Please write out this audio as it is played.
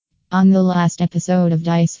On the last episode of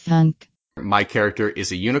Dice Funk. My character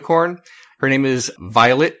is a unicorn. Her name is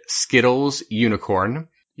Violet Skittles Unicorn.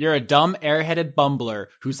 You're a dumb, airheaded bumbler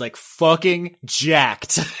who's like fucking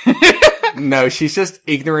jacked. No, she's just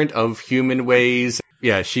ignorant of human ways.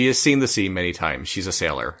 Yeah, she has seen the sea many times. She's a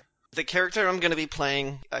sailor. The character I'm going to be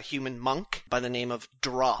playing, a human monk by the name of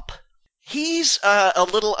Drop. He's a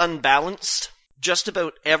little unbalanced. Just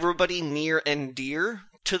about everybody near and dear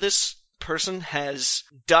to this person has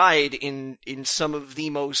died in some of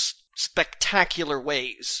the most spectacular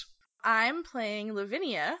ways. I'm playing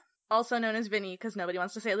Lavinia, also known as Vinny because nobody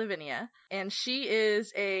wants to say Lavinia, and she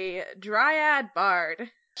is a dryad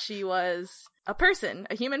bard. She was a person,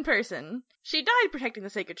 a human person. She died protecting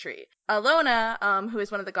the sacred tree. Alona, who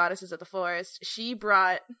is one of the goddesses of the forest, she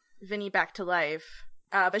brought Vinny back to life.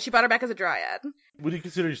 But she brought her back as a dryad. Would you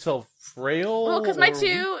consider yourself frail? Well, because my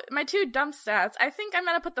two dump stats, I think I'm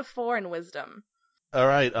gonna put the 4 in wisdom. All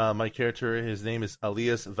right, my character, his name is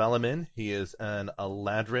Elias Valamin. He is an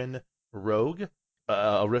Eladrin rogue.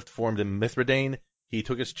 A rift formed in Mithridane. He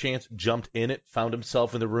took his chance, jumped in it, found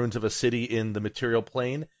himself in the ruins of a city in the material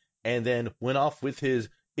plane, and then went off with his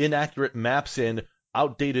inaccurate maps and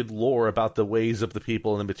outdated lore about the ways of the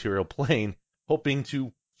people in the material plane, hoping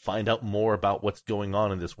to find out more about what's going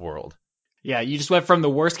on in this world. Yeah, you just went from the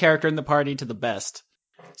worst character in the party to the best.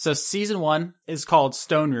 So season 1 is called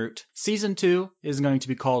Stone Root. Season 2 is going to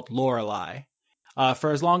be called Lorelei.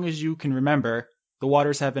 For as long as you can remember, the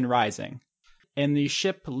waters have been rising. And the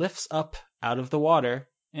ship lifts up out of the water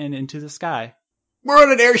and into the sky. We're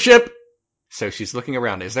on an airship! So she's looking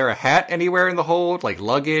around. Is there a hat anywhere in the hold? Like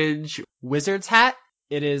luggage? Wizard's hat?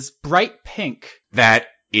 It is bright pink. That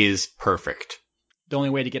is perfect. The only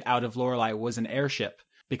way to get out of Lorelei was an airship,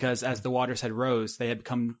 because as the waters had rose, they had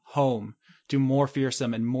become home to more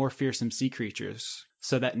fearsome sea creatures,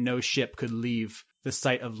 so that no ship could leave the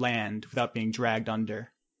sight of land without being dragged under.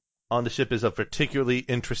 On the ship is a particularly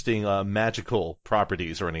interesting magical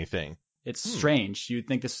properties or anything. It's strange. You'd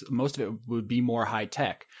think most of it would be more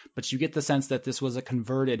high-tech, but you get the sense that this was a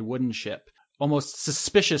converted wooden ship. Almost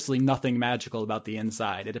suspiciously nothing magical about the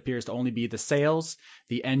inside. It appears to only be the sails,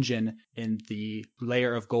 the engine, and the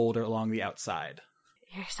layer of gold along the outside.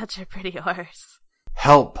 You're such a pretty horse.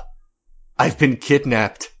 Help! I've been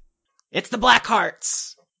kidnapped. It's the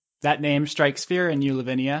Blackhearts! That name strikes fear in you,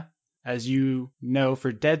 Lavinia. As you know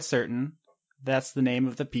for dead certain, that's the name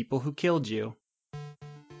of the people who killed you.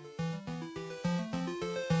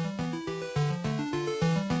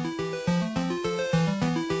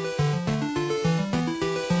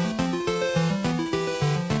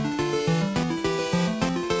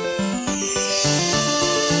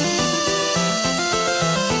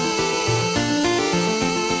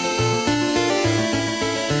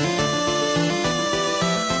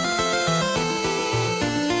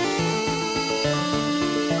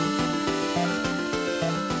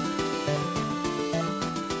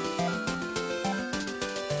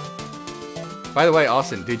 By the way,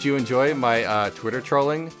 Austin, did you enjoy my Twitter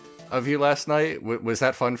trolling of you last night? Was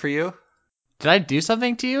that fun for you? Did I do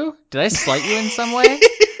something to you? Did I slight you in some way?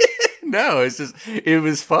 No, it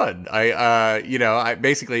was fun. I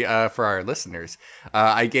basically, for our listeners,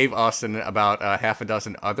 I gave Austin about half a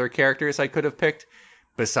dozen other characters I could have picked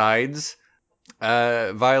besides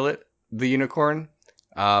Violet the Unicorn.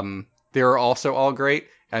 They were also all great.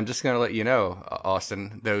 I'm just going to let you know,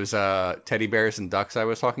 Austin, those teddy bears and ducks I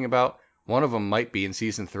was talking about, one of them might be in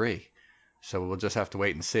season 3. So we'll just have to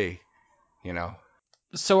wait and see,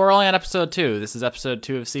 So we're only on episode 2. This is episode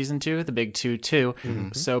 2 of season 2, the big 2-2. Mm-hmm.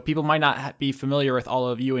 So people might not be familiar with all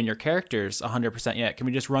of you and your characters 100% yet. Can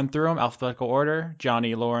we just run through them? Alphabetical order.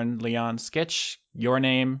 Johnny, Lauren, Leon, Skitch. Your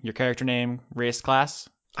name, your character name, race, class.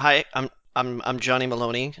 Hi, I'm Johnny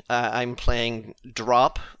Maloney. I'm playing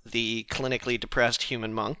Drop, the clinically depressed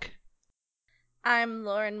human monk. I'm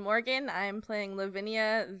Lauren Morgan. I'm playing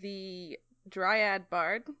Lavinia, the dryad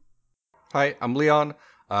bard. Hi, I'm Leon.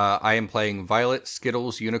 I am playing Violet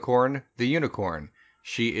Skittles Unicorn, the Unicorn.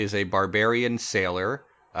 She is a barbarian sailor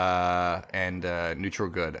and neutral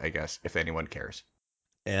good, I guess, if anyone cares.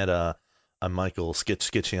 And I'm Michael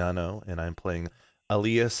Skitchiano, and I'm playing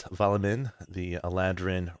Elias Valamin, the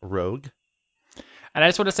Eladrin rogue. And I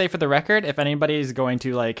just want to say for the record, if anybody is going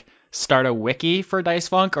to start a wiki for Dice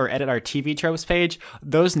Funk or edit our TV tropes page,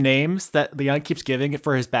 those names that Leon keeps giving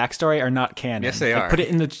for his backstory are not canon. Yes, they are. Put it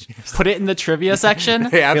in the trivia section.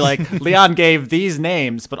 Yeah, be like, Leon gave these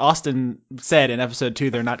names, but Austin said in episode 2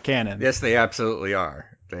 they're not canon. Yes, they absolutely are.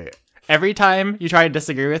 Every time you try to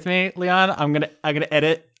disagree with me, Leon, I'm gonna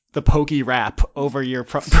edit the pokey rap over your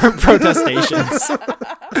protestations.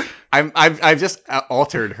 I've just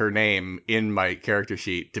altered her name in my character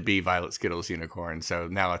sheet to be Violet Skittles Unicorn, so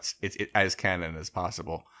now it's as canon as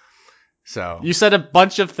possible. So You said a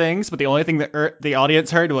bunch of things, but the only thing that the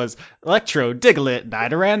audience heard was Electro, Diglett,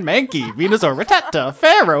 Nidoran, Mankey, Venusaur, Rattata,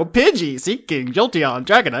 Pharaoh, Pidgey, Seaking, Jolteon,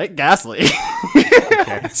 Dragonite, Ghastly.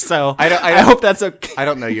 okay. So I hope that's okay. I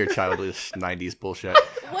don't know your childish '90s bullshit.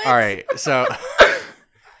 What? All right, so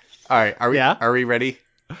all right, Yeah? are we ready?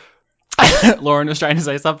 Lauren was trying to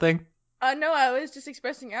say something. No, I was just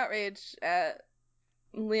expressing outrage at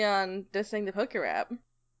Leon dissing the Poké Rap.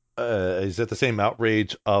 Is that the same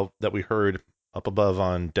outrage that we heard up above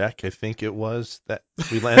on deck? I think it was that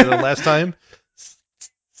we landed on last time.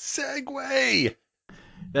 Segway.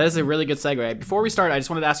 That is a really good segue. Before we start, I just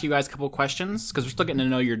wanted to ask you guys a couple of questions because we're still getting to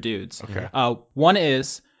know your dudes. Okay. One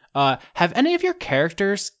is, have any of your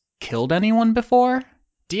characters killed anyone before?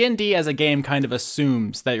 D&D as a game kind of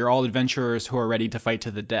assumes that you're all adventurers who are ready to fight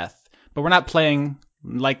to the death, but we're not playing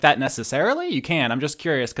like that necessarily. You can. I'm just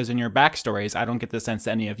curious because in your backstories, I don't get the sense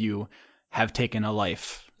that any of you have taken a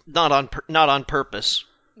life. Not on purpose.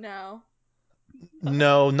 No.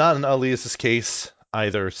 No, not in Elias's case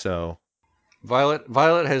either. So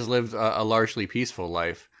Violet has lived a largely peaceful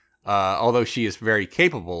life, although she is very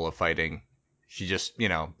capable of fighting. She just,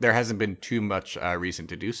 there hasn't been too much reason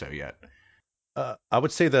to do so yet. I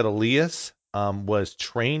would say that Elias was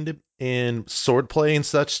trained in swordplay and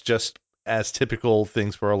such, just as typical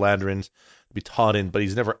things for Eladrins to be taught in, but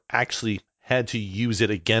he's never actually had to use it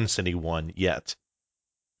against anyone yet.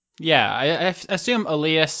 Yeah, I assume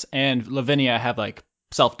Elias and Lavinia have like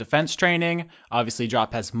self-defense training. Obviously,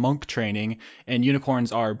 Drop has monk training, and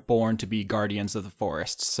unicorns are born to be guardians of the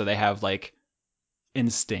forests, so they have like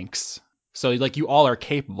instincts. So like you all are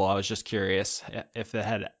capable. I was just curious if it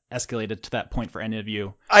had escalated to that point for any of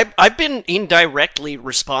you. I've been indirectly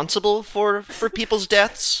responsible for people's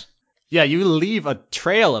deaths. Yeah, you leave a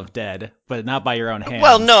trail of dead, but not by your own hands.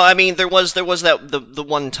 Well, no, I mean there was that the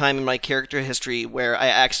one time in my character history where I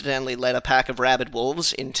accidentally led a pack of rabid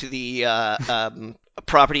wolves into the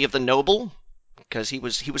property of the noble because he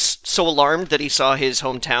was so alarmed that he saw his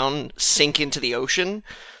hometown sink into the ocean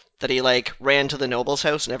that he like ran to the noble's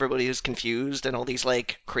house and everybody was confused and all these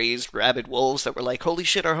like crazed rabid wolves that were like, holy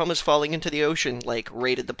shit, our home is falling into the ocean, like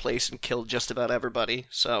raided the place and killed just about everybody.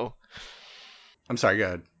 So I'm sorry, go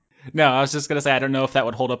ahead. No, I was just gonna say I don't know if that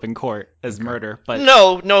would hold up in court as murder, but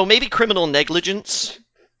no, maybe criminal negligence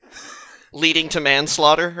leading to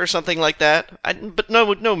manslaughter or something like that. But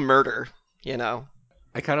no murder,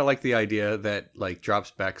 I kind of like the idea that like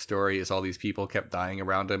Drop's backstory is all these people kept dying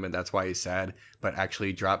around him, and that's why he's sad. But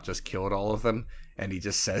actually, Drop just killed all of them, and he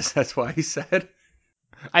just says that's why he's sad.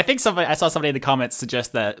 I think I saw somebody in the comments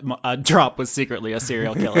suggest that Drop was secretly a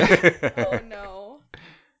serial killer. Oh no.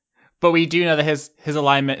 But we do know that his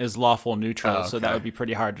alignment is lawful neutral, Oh, so that okay. would be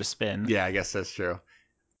pretty hard to spin. Yeah, I guess that's true.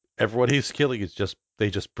 Everyone he's killing is they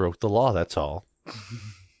just broke the law. That's all.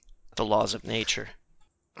 the laws of nature.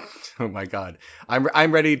 Oh my god,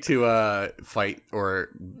 I'm ready to fight or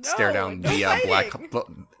stare down no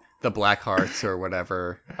the black hearts or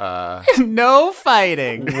whatever. No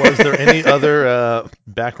fighting. Was there any other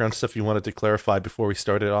background stuff you wanted to clarify before we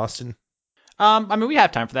started, Austin? I mean, we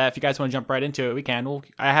have time for that. If you guys want to jump right into it, we can.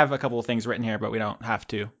 I have a couple of things written here, but we don't have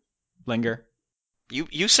to linger.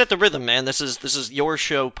 You set the rhythm, man. This is your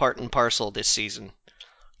show, part and parcel this season.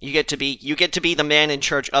 You get to be the man in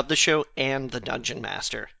charge of the show and the dungeon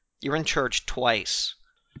master. You're in charge twice.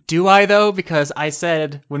 Do I though? Because I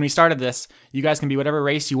said when we started this, you guys can be whatever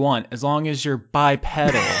race you want as long as you're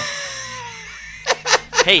bipedal.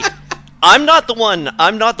 Hey, I'm not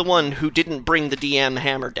the one who didn't bring the DM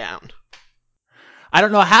hammer down. I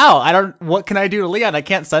don't know how. What can I do to Leon? I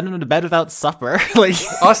can't send him to bed without supper. Like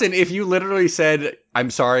Austin, if you literally said,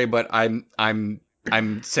 "I'm sorry, but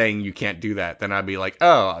I'm saying you can't do that," then I'd be like,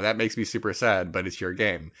 "Oh, that makes me super sad." But it's your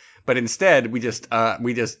game. But instead, we just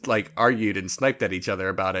like argued and sniped at each other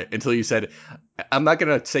about it until you said, "I'm not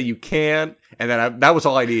gonna say you can," and then that was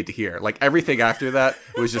all I needed to hear. Like everything after that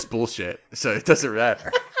was just bullshit. So it doesn't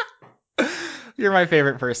matter. You're my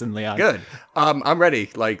favorite person, Leon. Good. I'm ready.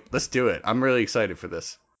 Like, let's do it. I'm really excited for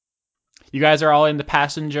this. You guys are all in the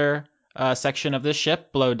passenger section of this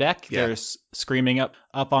ship, below deck. Yeah. There's screaming up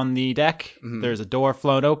on the deck. Mhm. There's a door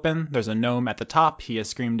flown open. There's a gnome at the top. He has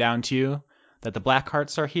screamed down to you that the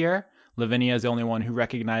Blackhearts are here. Lavinia is the only one who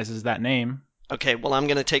recognizes that name. Okay, well, I'm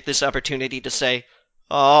going to take this opportunity to say,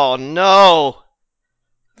 oh no!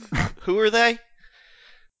 Who are they?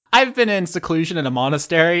 I've been in seclusion in a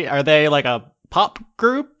monastery. Are they like a pop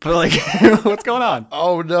group? Like, what's going on?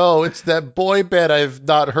 Oh no, it's that boy band I've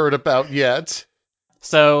not heard about yet.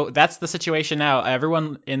 So that's the situation now.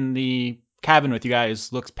 Everyone in the cabin with you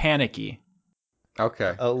guys looks panicky.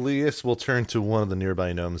 Okay. Elias will turn to one of the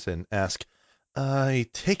nearby gnomes and ask, I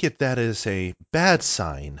take it that is a bad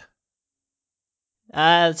sign.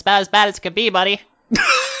 It's about as bad as it could be, buddy.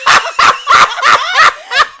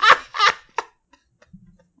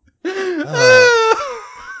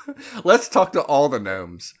 Let's talk to all the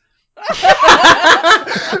gnomes.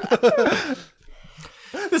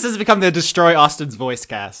 This has become the Destroy Austin's voice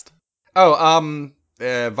cast. Oh,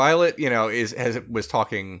 Violet, was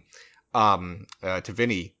talking, to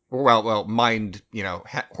Vinny. Well, mind,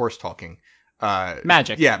 horse talking.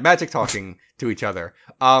 Magic. Yeah, magic talking to each other.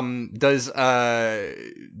 Does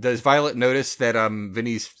Violet notice that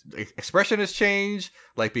Vinny's expression has changed,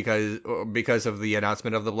 like because of the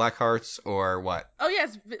announcement of the Black Hearts, or what? Oh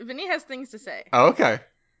yes, Vinny has things to say. Oh, okay.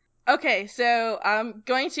 Okay, so I'm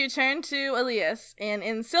going to turn to Elias, and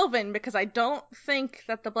in Sylvan, because I don't think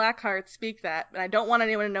that the Blackhearts speak that, and I don't want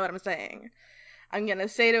anyone to know what I'm saying, I'm gonna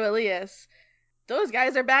say to Elias, those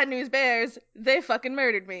guys are bad news bears. They fucking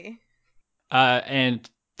murdered me. And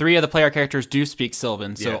 3 of the player characters do speak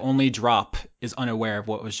Sylvan, so Yeah. only Drop is unaware of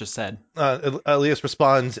what was just said. Elias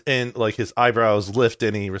responds, and like his eyebrows lift,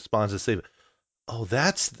 and he responds to say, "Oh,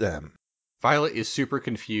 that's them." Violet is super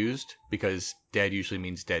confused because dead usually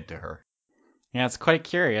means dead to her. Yeah, it's quite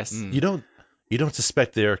curious. Mm. You don't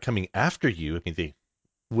suspect they're coming after you? I mean, they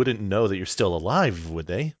wouldn't know that you're still alive, would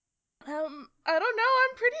they? I don't know.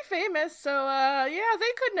 I'm pretty famous, so yeah,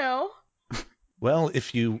 they could know. Well,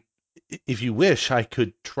 if you wish, I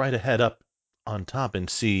could try to head up on top and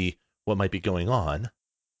see what might be going on.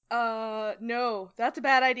 No, that's a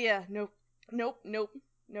bad idea. Nope.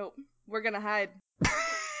 We're gonna hide.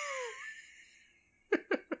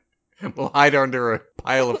 We'll hide under a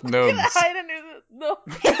pile of We're gnomes. gonna hide under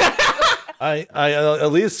the.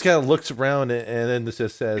 Elias kind of looks around and then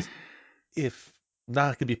just says, "If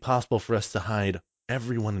not gonna be possible for us to hide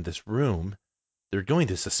everyone in this room, they're going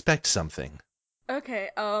to suspect something." Okay,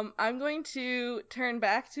 I'm going to turn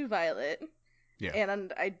back to Violet. Yeah.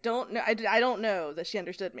 And I don't know. I don't know that she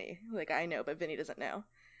understood me. Like I know, but Vinny doesn't know.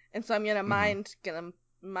 And so I'm gonna mind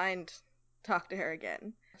talk to her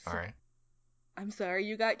again. All right. I'm sorry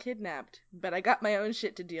you got kidnapped, but I got my own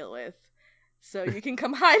shit to deal with. So you can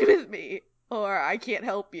come hide with me, or I can't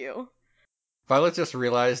help you. Violet just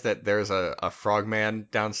realized that there's a frogman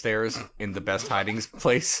downstairs in the best hiding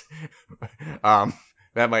place.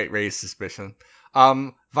 That might raise suspicion.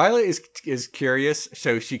 Violet is curious,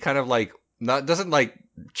 so she kind of like doesn't like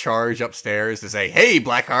charge upstairs to say, "Hey,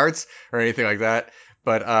 Blackhearts," or anything like that.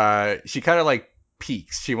 But she kind of like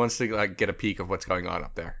peeks. She wants to like get a peek of what's going on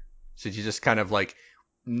up there. So she just kind of like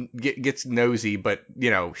gets nosy, but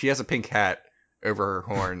she has a pink hat over her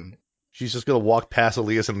horn. She's just gonna walk past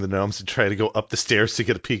Elias and the gnomes and try to go up the stairs to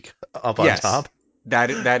get a peek up on Yes. top. That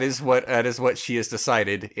is what she has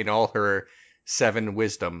decided in all her 7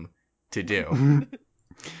 wisdom to do.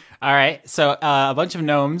 All right, so a bunch of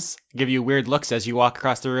gnomes give you weird looks as you walk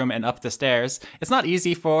across the room and up the stairs. It's not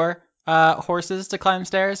easy for horses to climb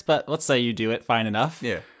stairs, but let's say you do it fine enough.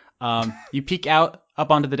 Yeah. You peek out up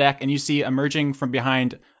onto the deck and you see emerging from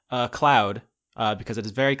behind a cloud, because it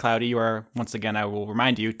is very cloudy. You are, once again, I will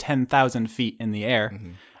remind you, 10,000 feet in the air.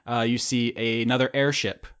 Mm-hmm. You see another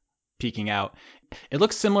airship peeking out. It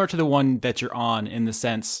looks similar to the one that you're on in the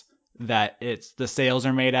sense that the sails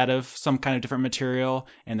are made out of some kind of different material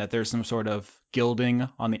and that there's some sort of gilding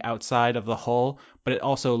on the outside of the hull, but it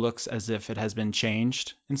also looks as if it has been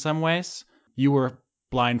changed in some ways. You were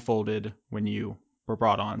blindfolded when you were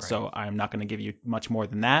brought on, Right. so I'm not going to give you much more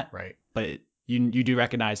than that. Right. But you do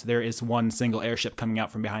recognize there is one single airship coming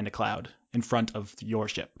out from behind a cloud in front of your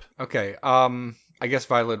ship. Okay. I guess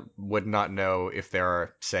Violet would not know if there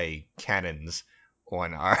are, say, cannons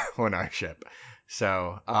on our ship.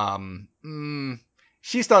 So,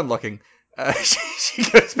 she's done looking. She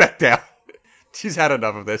goes back down. She's had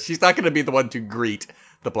enough of this. She's not going to be the one to greet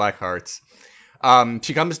the Blackhearts.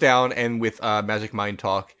 She comes down and with magic mind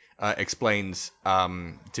talk explains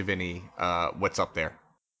to Vinny what's up there.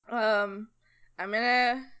 I'm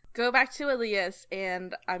gonna go back to Elias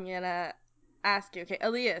and I'm gonna ask you. Okay,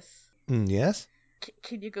 Elias, Yes?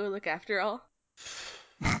 can you go look after all?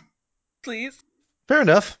 Please, Fair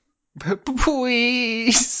enough.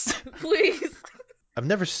 Please. please. I've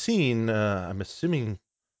never seen, I'm assuming,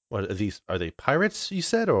 what are these? Are they pirates, you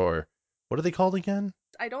said? Or what are they called again?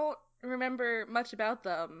 I don't remember much about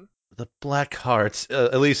them. The Black Hearts.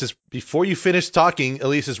 Elise is, before you finish talking,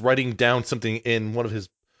 Elise is writing down something in one of his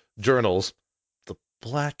journals. The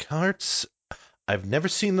Black Hearts? I've never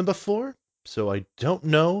seen them before, so I don't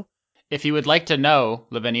know. If you would like to know,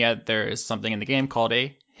 Lavinia, there is something in the game called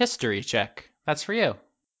a history check. That's for you.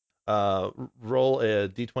 Roll a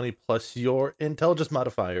d20 plus your intelligence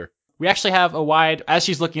modifier. We actually have as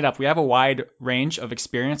she's looking it up, we have a wide range of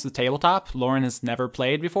experience with tabletop. Lauren has never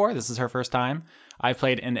played before. This is her first time. I've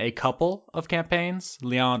played in a couple of campaigns.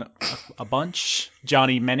 Leon, a bunch.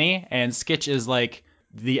 Johnny, many. And Skitch is like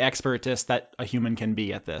the expertist that a human can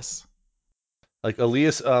be at this. Like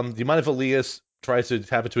Elias, do you mind if Elias tries to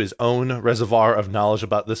tap into his own reservoir of knowledge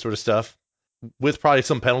about this sort of stuff? With probably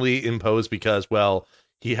some penalty imposed because, well,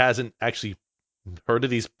 he hasn't actually heard of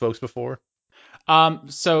these folks before.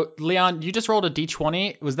 So Leon, you just rolled a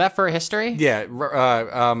d20. Was that for a history? Yeah,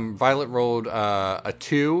 Violet rolled a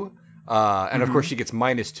 2, and of course she gets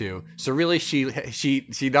 -2. So really,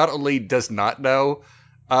 she not only does not know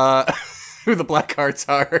who the Black Hearts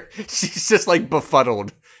are, she's just like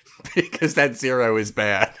befuddled because that 0 is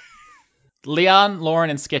bad. Leon, Lauren,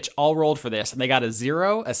 and Skitch all rolled for this, and they got a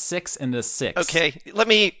 0, a 6, and a 6. Okay, let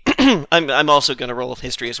me. I'm also going to roll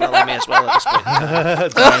history as well. I may as well at this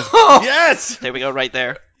point. Yes! There we go, right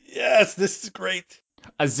there. Yes, this is great.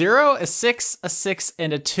 A 0, a 6, a 6,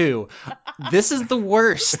 and a 2. This is the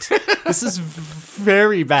worst. This is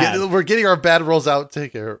very bad. We're getting our bad rolls out.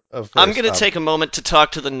 Take care of first. I'm going to take a moment to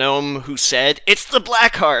talk to the gnome who said, "It's the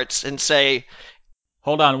Blackhearts," and say,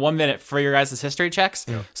 Hold on 1 minute for your guys' history checks.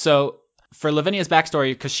 Yeah. So for Lavinia's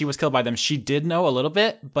backstory, because she was killed by them, she did know a little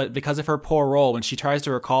bit, but because of her poor roll, when she tries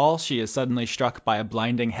to recall, she is suddenly struck by a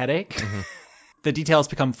blinding headache. Mm-hmm. The details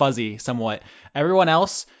become fuzzy somewhat. Everyone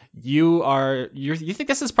else, you think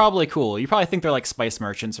this is probably cool. You probably think they're like spice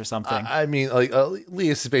merchants or something. I mean, like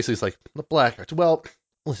Elias is basically like the Blackhearts. Well,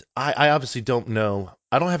 listen, I obviously don't know.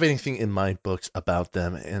 I don't have anything in my books about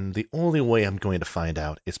them, and the only way I'm going to find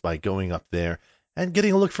out is by going up there and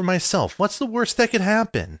getting a look for myself. What's the worst that could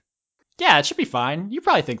happen? Yeah, it should be fine. You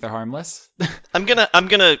probably think they're harmless. I'm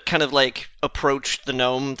gonna kind of like approach the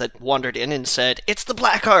gnome that wandered in and said, "It's the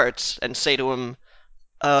Blackhearts," and say to him,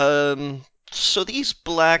 so these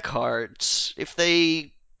Blackhearts, if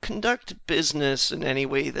they conduct business in any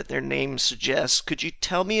way that their name suggests, could you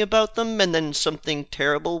tell me about them, and then something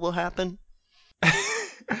terrible will happen?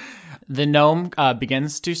 The gnome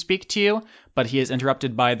begins to speak to you, but he is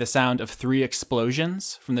interrupted by the sound of 3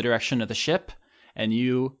 explosions from the direction of the ship. And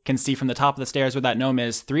you can see from the top of the stairs where that gnome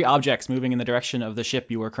is 3 objects moving in the direction of the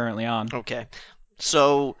ship you are currently on. Okay.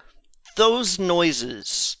 So, those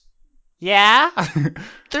noises... Yeah?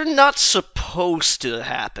 They're not supposed to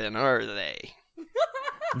happen, are they?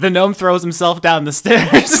 The gnome throws himself down the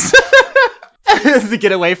stairs to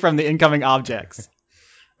get away from the incoming objects.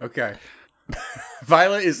 Okay.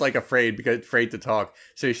 Violet is like afraid to talk,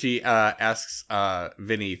 so she asks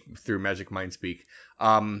Vinny through magic mind speak.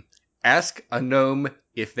 Ask a gnome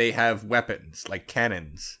if they have weapons, like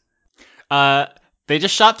cannons. They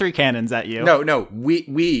just shot 3 cannons at you. No.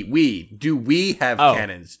 We. Do we have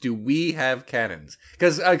cannons? Do we have cannons?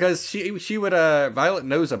 Because she would Violet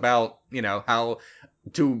knows about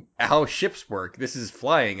how ships work. This is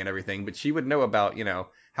flying and everything, but she would know about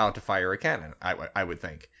how to fire a cannon. I would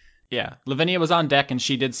think. Yeah, Lavinia was on deck and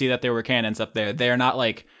she did see that there were cannons up there. They are not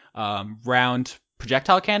like round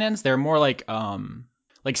projectile cannons. They're more like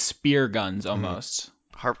spear guns almost.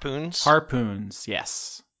 Harpoons? Harpoons,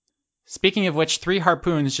 yes. Speaking of which, 3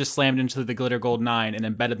 harpoons just slammed into the Glitter Gold 9 and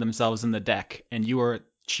embedded themselves in the deck, and your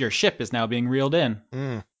ship is now being reeled in.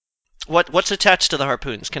 Mm. What's attached to the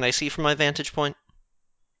harpoons? Can I see from my vantage point?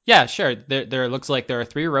 Yeah, sure. There looks like there are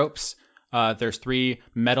 3 ropes. There's 3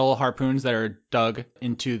 metal harpoons that are dug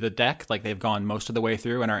into the deck, like they've gone most of the way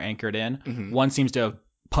through and are anchored in. Mm-hmm. One seems to have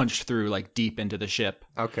punched through like deep into the ship.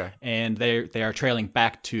 Okay. And they are trailing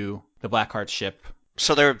back to the Blackheart's ship.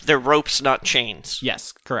 So they're ropes, not chains.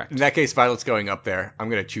 Yes, correct. In that case, Violet's going up there. I'm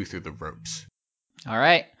gonna chew through the ropes. All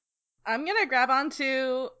right. I'm gonna grab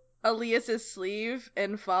onto Elias's sleeve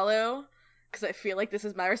and follow, because I feel like this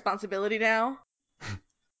is my responsibility now.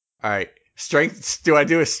 All right. Strength. Do I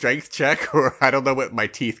do a strength check, or I don't know what my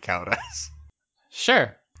teeth count as?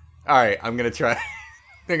 Sure. All right. I'm gonna try.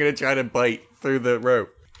 I'm gonna try to bite through the rope.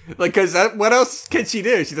 Like, cause what else can she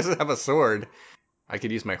do? She doesn't have a sword. I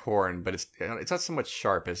could use my horn, but it's not so much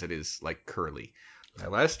sharp as it is like curly. My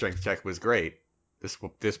last strength check was great.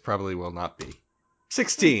 This probably will not be.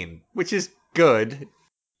 16, which is good.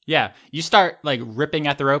 Yeah, you start like ripping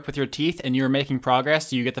at the rope with your teeth, and you're making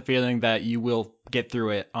progress. You get the feeling that you will get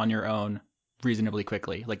through it on your own reasonably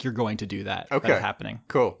quickly. Like you're going to do that. Okay. That is happening.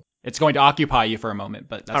 Cool. It's going to occupy you for a moment,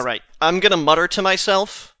 but that's... All right. I'm going to mutter to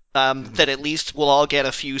myself, that at least we'll all get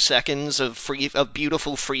a few seconds of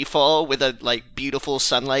beautiful free fall with a beautiful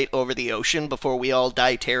sunlight over the ocean before we all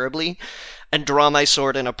die terribly, and draw my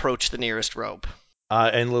sword and approach the nearest rope.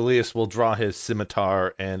 And Lilius will draw his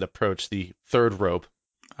scimitar and approach the third rope.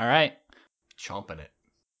 All right. Chomping it.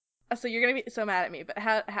 So you're gonna be so mad at me, but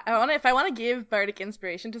if I want to give bardic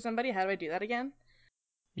inspiration to somebody, how do I do that again?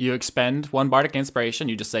 You expend 1 bardic inspiration.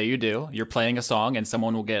 You just say you do. You're playing a song, and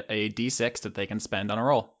someone will get a d6 that they can spend on a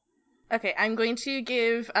roll. Okay, I'm going to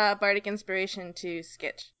give bardic inspiration to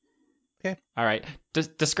Skitch. All right.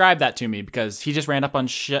 Describe that to me, because he just ran up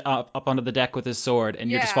onto the deck with his sword, and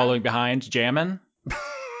you're just Yeah. following behind, jamming.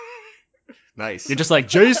 Nice. You're just like,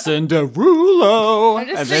 Jason Derulo! I'm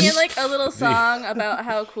just And then- singing like a little song about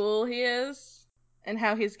how cool he is and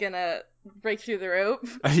how he's gonna break through the rope,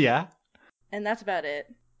 Yeah. and that's about it.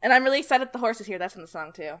 And I'm really excited the horse is here. That's in the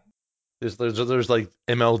song too. There's like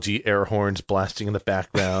MLG air horns blasting in the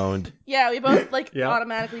background. Yeah, we both Yeah.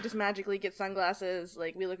 automatically just magically get sunglasses.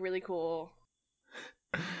 Like we look really cool.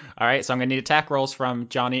 All right, so I'm going to need attack rolls from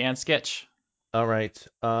Johnny and Skitch. All right.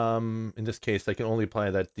 In this case, I can only apply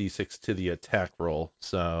that d6 to the attack roll.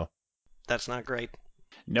 So, That's not great.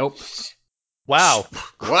 Nope. wow.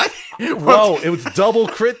 What? Whoa, it was double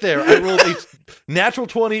crit there. I rolled a natural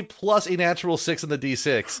 20 plus a natural 6 on the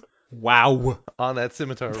d6 Wow. on that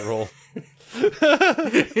scimitar roll.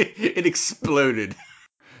 It exploded.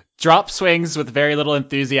 Drop swings with very little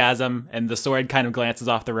enthusiasm, and the sword kind of glances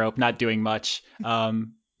off the rope, not doing much.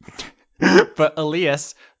 But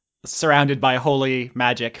Elias, surrounded by holy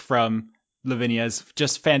magic from Lavinia's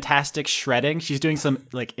just fantastic shredding, she's doing some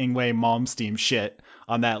like Ingwe Malmsteen shit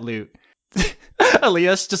on that lute.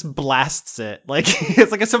 Elias just blasts it like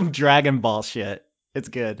it's like some Dragon Ball shit. It's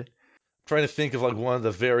good. Trying to think of like one of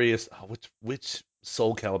the various which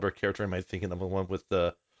Soul Calibur character am I thinking of? The one with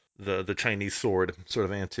the Chinese sword sort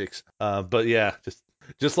of antics. But yeah,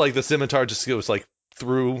 just like the scimitar just goes like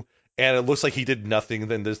through, and it looks like he did nothing.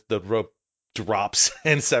 Then the rope drops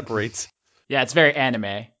and separates. Yeah, it's very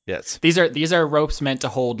anime. Yes. These are ropes meant to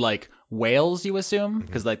hold like whales, you assume,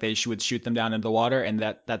 because like they would shoot them down into the water, and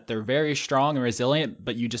that they're very strong and resilient,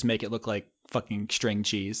 but you just make it look like fucking string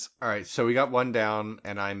cheese. All right, so we got one down,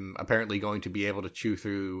 and I'm apparently going to be able to chew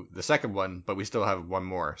through the second one, but we still have one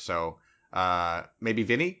more. So maybe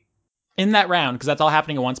Vinny? In that round, because that's all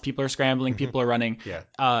happening at once, people are scrambling, people are running.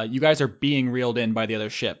 Yeah. You guys are being reeled in by the other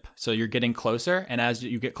ship, so you're getting closer, and as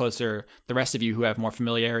you get closer, the rest of you who have more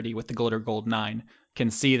familiarity with the Glitter Gold 9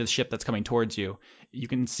 can see the ship that's coming towards you. You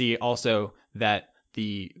can see also that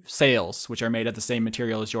the sails, which are made of the same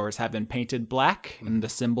material as yours, have been painted black, and the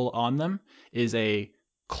symbol on them is a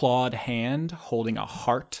clawed hand holding a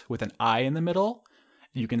heart with an eye in the middle.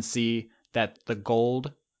 You can see that the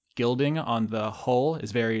gold gilding on the hull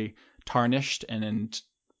is very tarnished and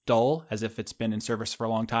dull, as if it's been in service for a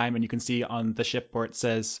long time. And you can see on the ship where it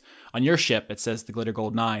says, on your ship, it says the Glitter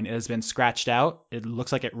Gold 9. It has been scratched out. It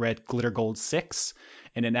looks like it read Glitter Gold 6,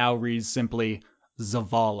 and it now reads simply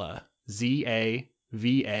Zavala.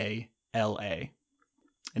 Zavala.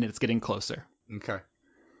 And it's getting closer. Okay.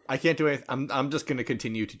 I can't do it. I'm just going to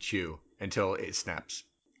continue to chew until it snaps.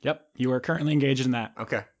 Yep, you are currently engaged in that.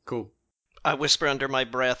 Okay, cool. I whisper under my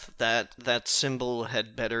breath that that symbol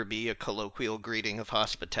had better be a colloquial greeting of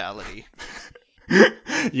hospitality.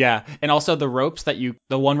 Yeah, and also the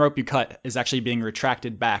one rope you cut is actually being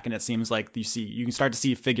retracted back, and it seems like you can start to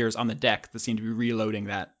see figures on the deck that seem to be reloading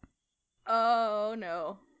that. Oh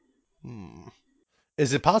no.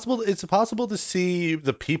 Is it possible to see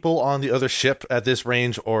the people on the other ship at this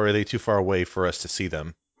range, or are they too far away for us to see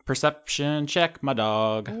them? Perception check, my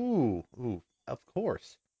dog. Ooh, of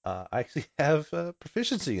course. I actually have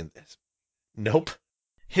proficiency in this. Nope.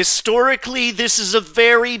 Historically, this is a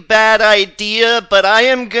very bad idea, but I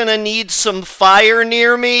am gonna need some fire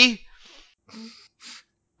near me.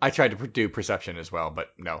 I tried to do perception as well, but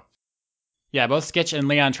no. Yeah, both Skitch and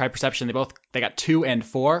Leon tried perception. They got 2 and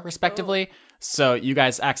 4 respectively. So you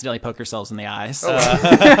guys accidentally poke yourselves in the eyes.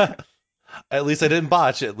 At least I didn't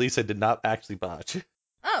botch. At least I did not actually botch.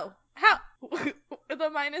 Oh, how? With a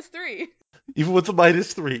 -3. Even with the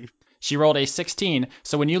 -3. She rolled a 16.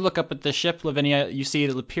 So when you look up at the ship, Lavinia, you see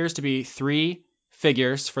it appears to be 3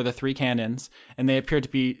 figures for the 3 cannons, and they appear to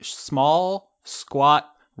be small,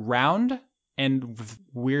 squat, round, and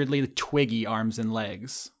weirdly twiggy arms and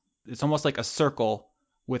legs. It's almost like a circle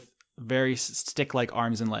with very stick-like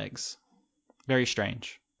arms and legs. Very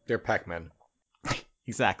strange. They're Pac-Men.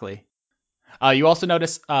 Exactly. You also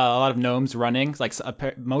notice a lot of gnomes running. Like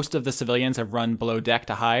most of the civilians have run below deck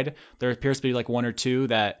to hide. There appears to be like 1 or 2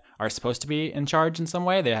 that are supposed to be in charge in some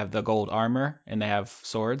way. They have the gold armor and they have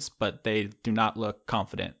swords, but they do not look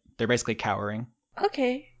confident. They're basically cowering.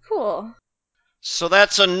 Okay, cool. So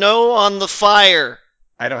that's a no on the fire.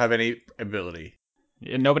 I don't have any ability.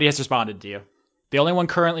 And nobody has responded to you. The only one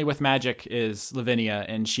currently with magic is Lavinia,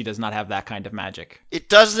 and she does not have that kind of magic. It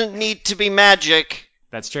doesn't need to be magic.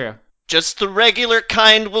 That's true. Just the regular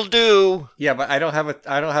kind will do. Yeah, but I don't have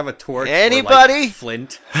a torch or Anybody? like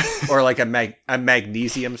flint or like a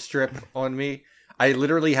magnesium strip on me. I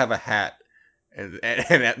literally have a hat, and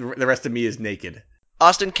the rest of me is naked.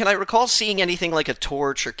 Austin, can I recall seeing anything like a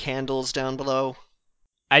torch or candles down below?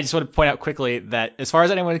 I just want to point out quickly that as far as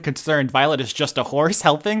anyone is concerned, Violet is just a horse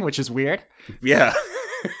helping, which is weird. Yeah.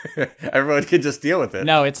 Everyone can just deal with it.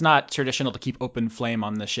 No, it's not traditional to keep open flame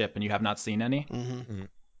on the ship, and you have not seen any. Mm-hmm.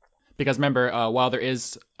 Because remember, while there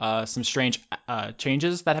is some strange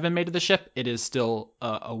changes that have been made to the ship, it is still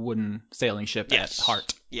a wooden sailing ship at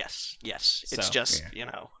heart. Yes. It's So, just,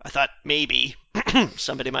 I thought maybe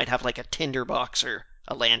somebody might have like a tinderbox or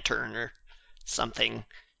a lantern or something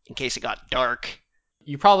in case it got dark.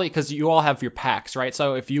 You probably, because you all have your packs, right?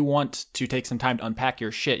 So if you want to take some time to unpack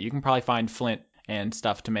your shit, you can probably find flint and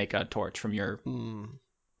stuff to make a torch from your...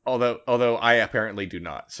 Although I apparently do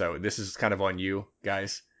not. So this is kind of on you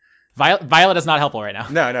guys. Violet is not helpful right now.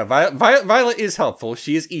 No. Violet is helpful.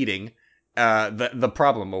 She is eating the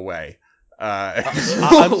problem away.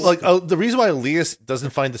 The reason why Elias doesn't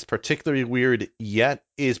find this particularly weird yet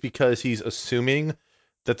is because he's assuming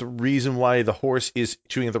that the reason why the horse is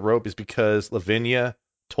chewing at the rope is because Lavinia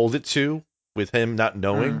told it to, with him not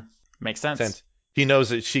knowing. Makes sense. He knows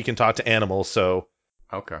that she can talk to animals, so...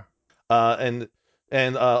 Okay. And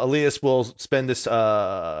Elias will spend this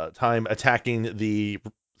time attacking the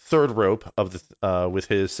third rope of the with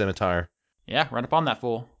his scimitar. Yeah, run up on that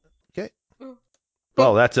fool. Okay.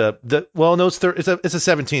 Well, that's it's a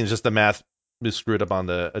 17. It's just the math is screwed up on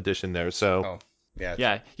the addition there. So. Oh, yeah.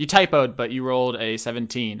 Yeah, you typoed, but you rolled a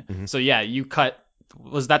 17. Mm-hmm. So yeah, you cut.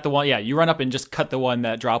 Was that the one? Yeah, you run up and just cut the one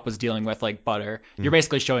that Drop was dealing with like butter. Mm-hmm. You're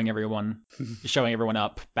basically showing everyone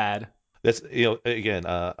up bad. That's again.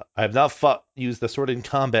 I have not used the sword in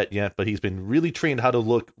combat yet, but he's been really trained how to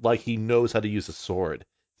look like he knows how to use a sword.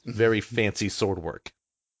 Very fancy sword work.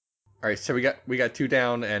 All right, so we got 2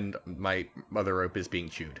 down, and my other rope is being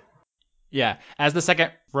chewed. Yeah, as the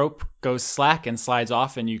second rope goes slack and slides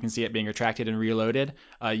off, and you can see it being retracted and reloaded,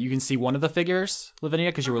 you can see one of the figures, Lavinia,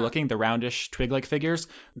 because you were looking, the roundish twig-like figures,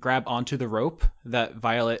 grab onto the rope that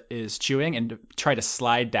Violet is chewing and try to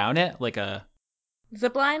slide down it like a...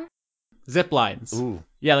 Zipline? Zip lines. Ooh.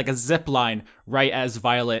 Yeah, like a zip line right as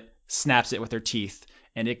Violet snaps it with her teeth,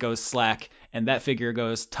 and it goes slack, and that figure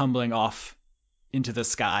goes tumbling off into the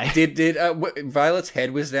sky. Did Violet's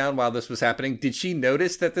head was down while this was happening? Did she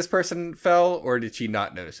notice that this person fell, or did she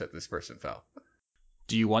not notice that this person fell?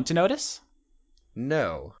 Do you want to notice?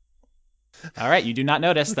 No. All right, you do not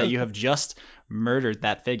notice that you have just murdered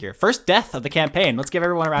that figure. First death of the campaign. Let's give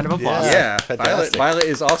everyone a round of applause. Yeah, fantastic. Violet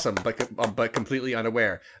is awesome, but completely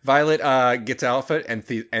unaware. Violet gets out of it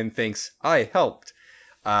and thinks, I helped,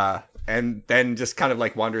 and then just kind of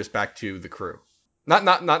like wanders back to the crew. Not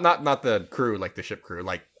the crew, like the ship crew,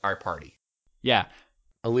 like our party. Yeah.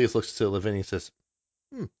 Elias looks to Lavinia and says,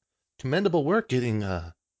 commendable work getting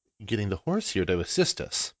the horse here to assist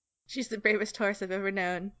us. She's the bravest horse I've ever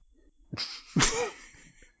known.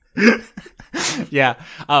 Yeah.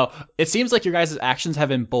 Oh, it seems like your guys' actions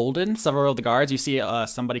have emboldened several of the guards. You see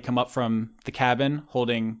somebody come up from the cabin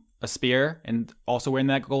holding a spear and also wearing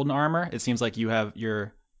that golden armor. It seems like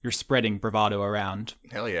you're spreading bravado around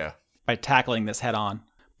Hell yeah. by tackling this head on.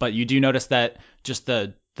 But you do notice that just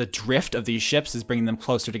the drift of these ships is bringing them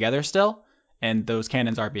closer together still, and those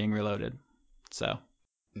cannons are being reloaded. So.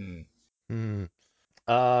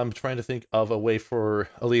 I'm trying to think of a way for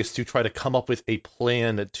Elias to try to come up with a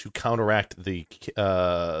plan to counteract the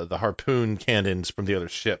harpoon cannons from the other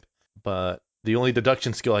ship. But the only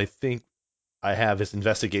deduction skill I think I have is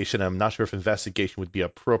investigation. I'm not sure if investigation would be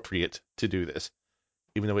appropriate to do this,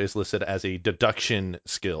 even though it is listed as a deduction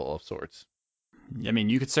skill of sorts. I mean,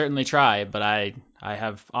 you could certainly try, but I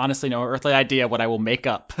have honestly no earthly idea what I will make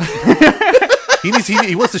up. He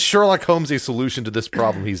wants to Sherlock Holmes a solution to this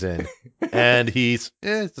problem he's in, and it's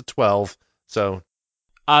a 12. So,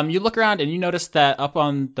 you look around and you notice that up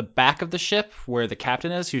on the back of the ship, where the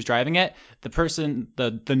captain is, who's driving it,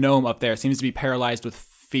 the gnome up there seems to be paralyzed with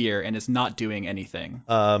fear and is not doing anything.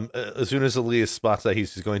 As soon as Elias spots that,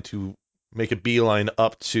 he's going to make a beeline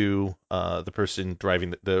up to the person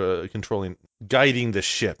driving guiding the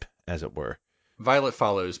ship, as it were. Violet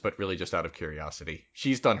follows, but really just out of curiosity.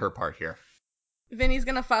 She's done her part here. Vinny's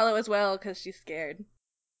gonna follow as well because she's scared.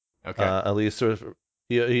 Okay. Elias sort of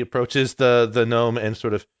he approaches the gnome and he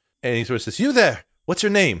sort of says, "You there? What's your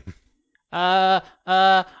name? I'm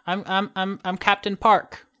Captain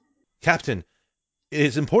Park. Captain, it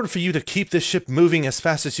is important for you to keep this ship moving as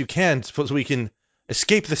fast as you can so we can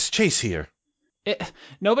escape this chase here.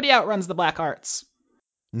 Nobody outruns the Black Arts.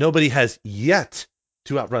 Nobody has yet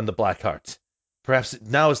to outrun the Blackhearts. Perhaps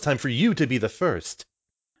now is time for you to be the first.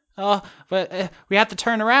 Oh, but we have to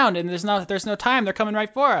turn around, and there's no time. They're coming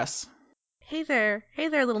right for us. Hey there,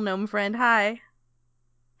 little gnome friend. Hi.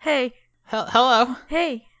 Hey. Hello.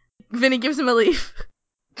 Hey. Vinny gives him a leaf.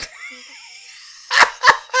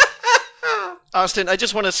 Austin, I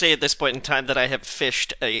just want to say at this point in time that I have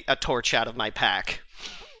fished a torch out of my pack.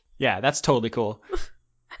 Yeah, that's totally cool.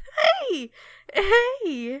 Hey.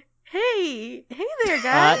 Hey there,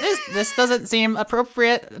 guys. This doesn't seem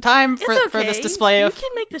appropriate time for It's okay. this display of. You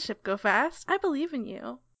can make the ship go fast. I believe in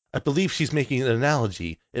you. I believe she's making an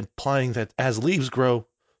analogy, implying that as leaves grow,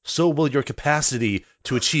 so will your capacity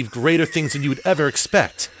to achieve greater things than you would ever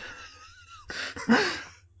expect.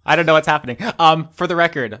 I don't know what's happening. For the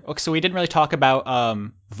record, so we didn't really talk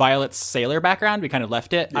about Violet's sailor background. We kind of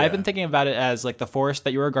left it. Yeah. I've been thinking about it as like the forest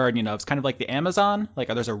that you're a guardian of. It's kind of like the Amazon. Like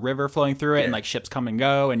there's a river flowing through it, and like ships come and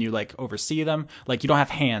go, and you like oversee them. Like you don't have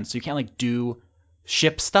hands, so you can't like do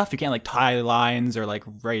ship stuff. You can't like tie lines or like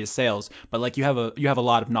raise sails. But like you have a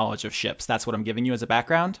lot of knowledge of ships. That's what I'm giving you as a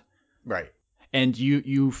background. Right. And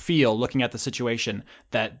you feel, looking at the situation,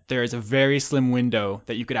 that there is a very slim window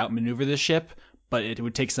that you could outmaneuver this ship, but it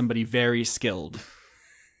would take somebody very skilled.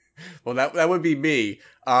 Well, that would be me.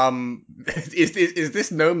 Is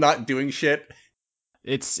this gnome not doing shit?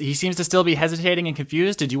 He seems to still be hesitating and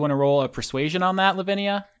confused. Did you want to roll a persuasion on that,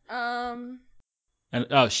 Lavinia?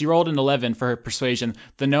 She rolled an 11 for her persuasion.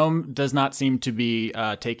 The gnome does not seem to be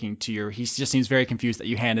taking to your. He just seems very confused that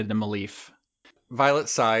you handed him a leaf. Violet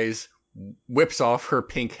sighs, whips off her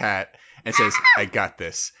pink hat, and says, "I got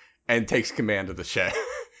this," and takes command of the ship.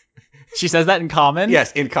 She says that in common?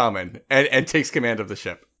 Yes, in common, and takes command of the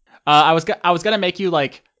ship. I was gonna make you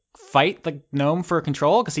like fight the gnome for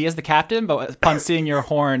control because he is the captain, but upon seeing your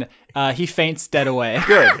horn, he faints dead away.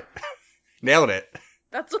 Good, nailed it.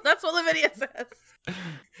 That's what Lavinia says.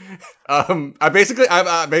 I basically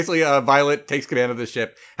Violet takes command of the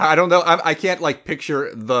ship. I don't know. I can't like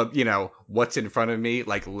picture the what's in front of me,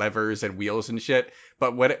 like levers and wheels and shit.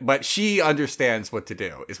 But she understands what to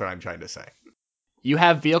do. Is what I'm trying to say. You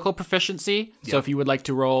have vehicle proficiency, so Yep. if you would like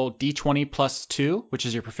to roll d20 plus 2, which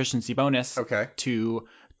is your proficiency bonus, Okay. to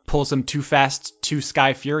pull some too fast, too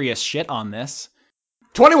sky furious shit on this.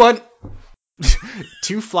 21.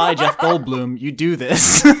 To fly Jeff Goldblum, you do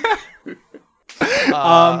this.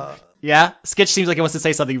 Yeah, Skitch seems like he wants to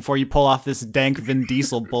say something before you pull off this dank Vin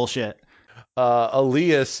Diesel bullshit.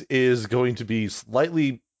 Elias is going to be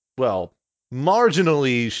slightly,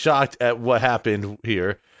 marginally shocked at what happened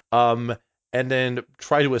here. And then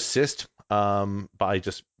try to assist by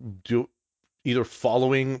just either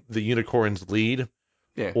following the unicorn's lead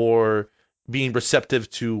or being receptive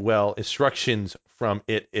to instructions from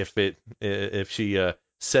it if she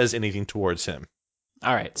says anything towards him.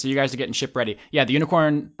 All right, so you guys are getting ship ready. Yeah, the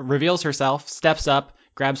unicorn reveals herself, steps up,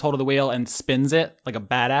 grabs hold of the wheel, and spins it like a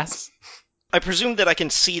badass. I presume that I can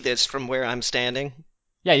see this from where I'm standing.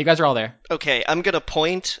 Yeah, you guys are all there. Okay, I'm gonna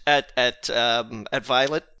point at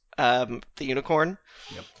Violet, the unicorn,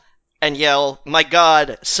 and yell, "My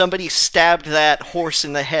God! Somebody stabbed that horse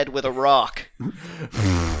in the head with a rock."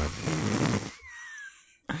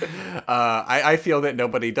 I feel that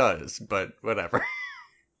nobody does, but whatever.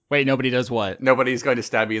 Wait, nobody does what? Nobody's going to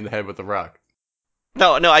stab you in the head with a rock.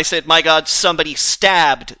 No, I said, "My God! Somebody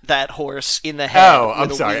stabbed that horse in the head with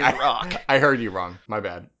I'm a sorry. weird rock." I heard you wrong. My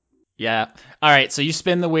bad. Yeah. All right, so you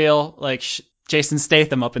spin the wheel like Jason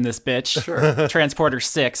Statham up in this bitch. Sure. Transporter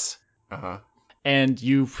 6. Uh-huh. And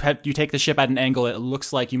you take the ship at an angle. It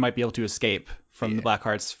looks like you might be able to escape from the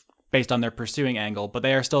Blackhearts based on their pursuing angle, but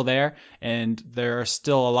they are still there, and there are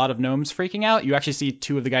still a lot of gnomes freaking out. You actually see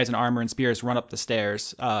 2 of the guys in armor and spears run up the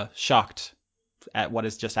stairs, shocked at what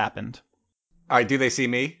has just happened. All right, do they see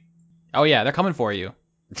me? Oh yeah, they're coming for you.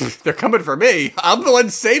 They're coming for me. I'm the one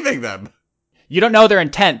saving them. You don't know their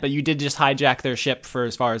intent, but you did just hijack their ship for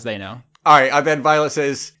as far as they know. All right, then Violet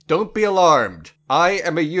says, "Don't be alarmed. I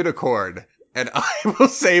am a unicorn, and I will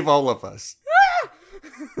save all of us."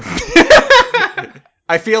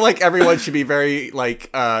 I feel like everyone should be very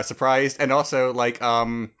surprised, and also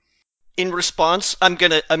In response, I'm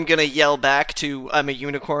gonna yell back to "I'm a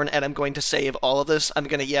unicorn" and I'm going to save all of this. I'm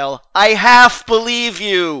gonna yell, "I half believe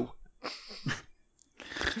you."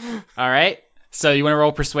 All right. So you want to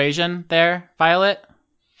roll persuasion there, Violet?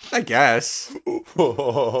 I guess.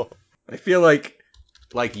 I feel like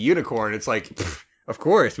unicorn. It's like, of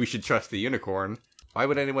course we should trust the unicorn. Why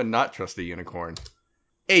would anyone not trust a unicorn?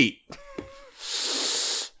 8.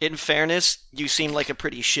 In fairness, you seem like a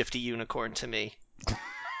pretty shifty unicorn to me.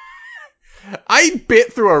 I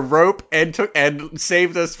bit through a rope and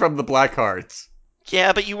saved us from the Black Hearts.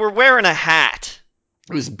 Yeah, but you were wearing a hat.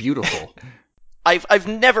 It was beautiful. I've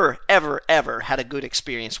never, ever, ever had a good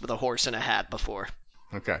experience with a horse in a hat before.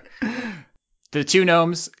 Okay. The two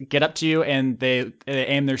gnomes get up to you and they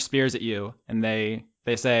aim their spears at you, and they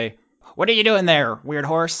say, "What are you doing there, weird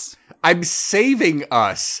horse?" I'm saving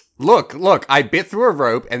us. Look, I bit through a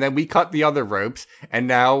rope and then we cut the other ropes and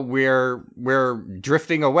now we're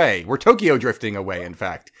drifting away. We're Tokyo drifting away, in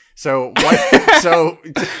fact. So so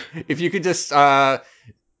if you could just slow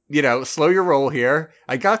your roll here.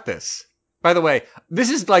 I got this. By the way, this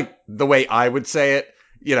is like the way I would say it.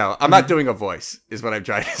 I'm not doing a voice is what I'm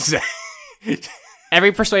trying to say.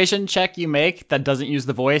 Every persuasion check you make that doesn't use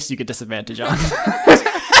the voice, you get disadvantage on.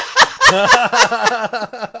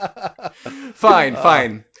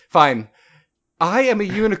 Fine. I am a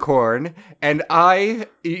unicorn, and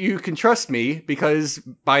you can trust me because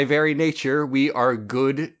by very nature, we are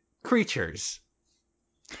good creatures.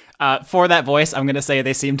 For that voice, I'm going to say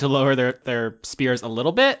they seem to lower their spears a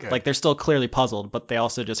little bit. Good. Like they're still clearly puzzled, but they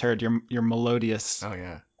also just heard your melodious Oh,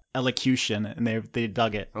 yeah. elocution, and they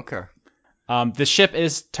dug it. Okay. The ship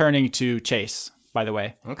is turning to chase, by the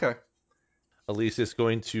way. Okay. Elise is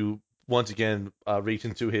going to once again reach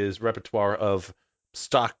into his repertoire of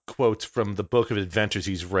stock quotes from the book of adventures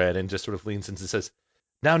he's read and just sort of leans in and says,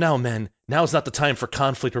 Now, men, now's not the time for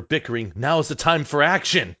conflict or bickering. Now is the time for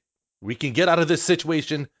action. We can get out of this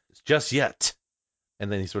situation just yet.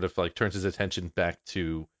 And then he sort of like turns his attention back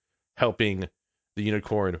to helping the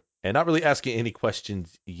unicorn and not really asking any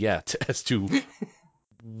questions yet as to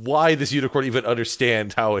why this unicorn even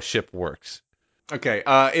understands how a ship works. Okay.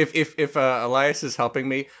 If Elias is helping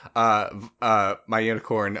me, my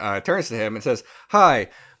unicorn turns to him and says, "Hi,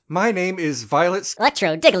 my name is Violet,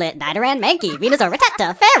 Electro, Diglett, Nidoran, Mankey, Venusaur,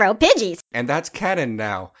 Rattata, Pharaoh, Pidgeys. and that's canon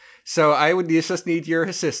now. So I would just need your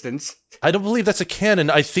assistance. I don't believe that's a cannon.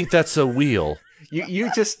 I think that's a wheel. You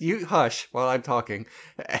hush while I'm talking,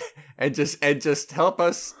 and just help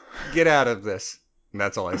us get out of this." And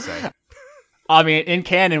that's all I say. I mean, in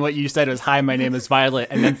canon, what you said was, "Hi, my name is Violet,"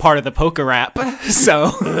 and then part of the poker rap.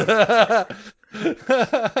 So,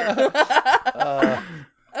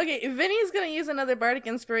 Okay, Vinny's gonna use another bardic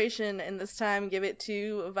inspiration and this time give it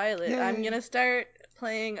to Violet. Yay. I'm gonna start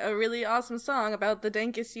playing a really awesome song about the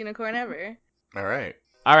dankest unicorn ever. All right.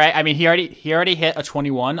 all right. I mean, he already hit a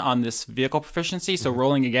 21 on this vehicle proficiency, so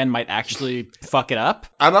rolling again might actually fuck it up.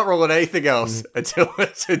 I'm not rolling anything else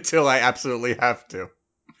until I absolutely have to.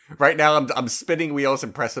 Right now, I'm spinning wheels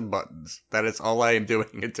and pressing buttons. That is all I am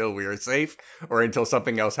doing until we are safe, or until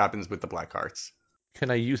something else happens with the Black Hearts.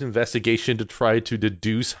 Can I use investigation to try to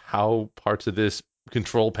deduce how parts of this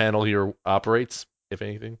control panel here operates, if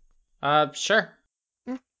anything? Sure.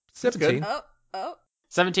 17. Oh.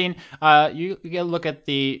 17. You get a look at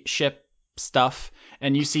the ship stuff,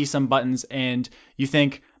 and you see some buttons, and you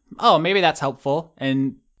think, oh, maybe that's helpful.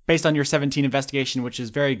 And based on your 17 investigation, which is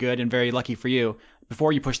very good and very lucky for you,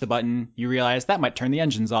 before you push the button, you realize that might turn the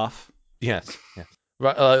engines off. Yes.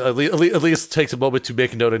 Right, at least takes a moment to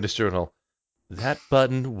make a note in his journal. That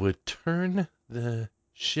button would turn the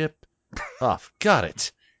ship off. Got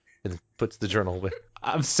it. And puts the journal away.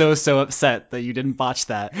 I'm so upset that you didn't botch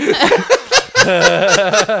that.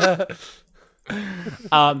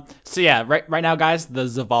 So yeah, right now, guys, the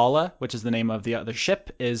Zavala, which is the name of the other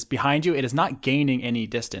ship, is behind you. It is not gaining any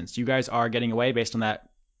distance. You guys are getting away based on that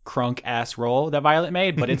crunk-ass roll that Violet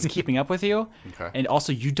made, but it's keeping up with you. Okay. And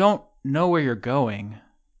also, you don't know where you're going.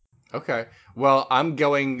 Okay. Well, I'm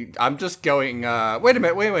just going. Wait a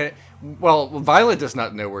minute. Well, Violet does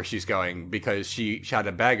not know where she's going because she had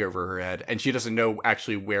a bag over her head, and she doesn't know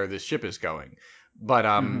actually where this ship is going.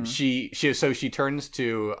 But she turns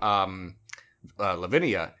to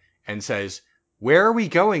Lavinia and says, "Where are we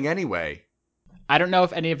going anyway?" I don't know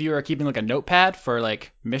if any of you are keeping like a notepad for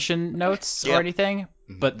like mission notes or anything,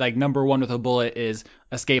 but like number 1 with a bullet is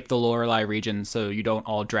escape the Lorelei region so you don't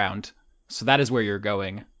all drown. So that is where you're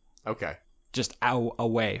going. Okay. Just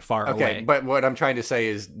away, far Okay, away. but what I'm trying to say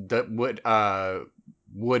is that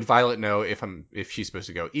would Violet know if she's supposed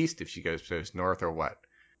to go east, if she goes north, or what?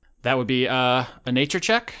 That would be a nature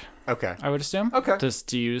check, Okay. I would assume. Okay. Just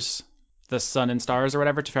to use the sun and stars or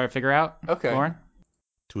whatever to try to figure out. Okay. Lauren?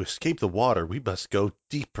 To escape the water, we must go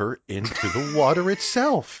deeper into the water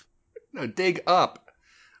itself. No, dig up.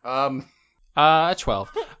 12.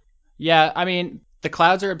 Yeah, I mean, the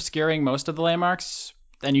clouds are obscuring most of the landmarks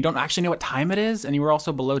and you don't actually know what time it is, and you were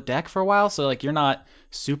also below deck for a while, so like you're not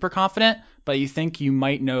super confident, but you think you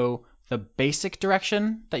might know the basic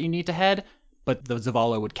direction that you need to head, but the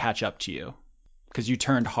Zavala would catch up to you because you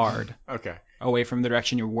turned hard Okay. away from the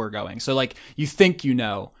direction you were going. So like you think you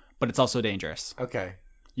know, but it's also dangerous. Okay.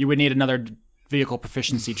 You would need another vehicle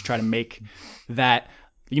proficiency to try to make that,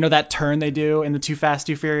 that turn they do in the Too Fast,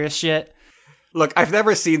 Too Furious shit. Look, I've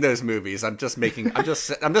never seen those movies. I'm just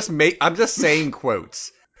saying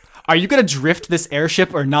quotes. Are you gonna drift this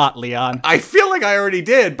airship or not, Leon? I feel like I already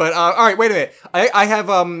did, but all right, wait a minute.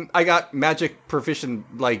 I got magic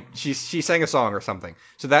proficient, like she sang a song or something.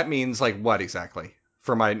 So that means like what exactly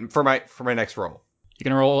for my next roll? You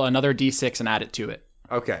can roll another d6 and add it to it.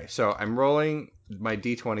 Okay, so I'm rolling my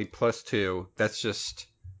d20 plus 2. That's just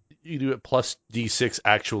You do it plus d6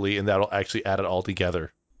 actually, and that'll actually add it all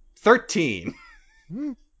together. 13.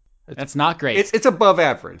 That's not great. It's above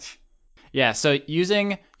average. Yeah, so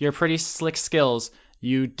using your pretty slick skills,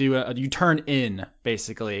 you turn in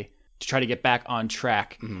basically to try to get back on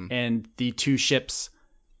track, and the two ships,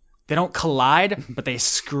 they don't collide, but they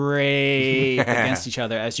scrape against each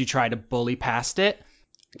other as you try to bully past it.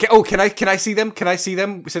 Can I see them? Can I see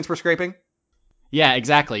them since we're scraping? Yeah,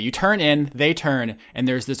 exactly. You turn in, they turn, and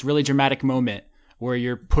there's this really dramatic moment where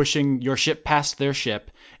you're pushing your ship past their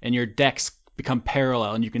ship, and your decks become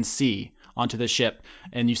parallel, and you can see onto the ship,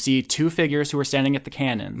 and you see two figures who are standing at the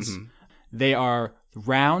cannons. They are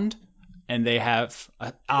round, and they have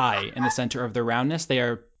an eye in the center of their roundness.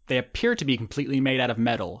 They appear to be completely made out of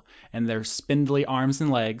metal, and their spindly arms and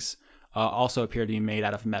legs also appear to be made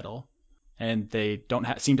out of metal, and they don't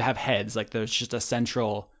seem to have heads. Like there's just a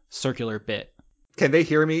central circular bit. Can they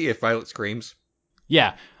hear me if Violet screams?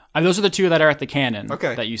 Yeah. Those are the two that are at the cannon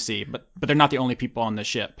Okay. that you see, but they're not the only people on the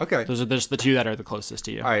ship. Okay. Those are just the two that are the closest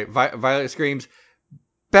to you. All right, Violet screams,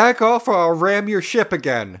 "Back off or I'll ram your ship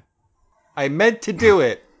again. I meant to do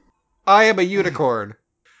it. I am a unicorn."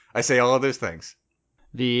 I say all of those things.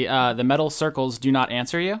 The metal circles do not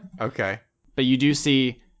answer you, Okay. but you do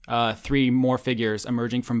see three more figures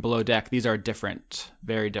emerging from below deck. These are different,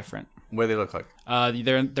 very different. What do they look like?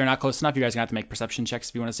 They're not close enough. You guys are gonna have to make perception checks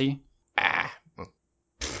if you want to see.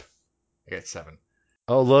 I got 7.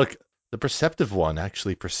 Oh, look, the perceptive one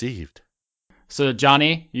actually perceived. So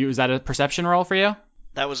Johnny, is that a perception roll for you?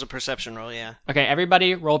 That was a perception roll, yeah. Okay,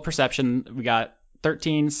 everybody roll perception. We got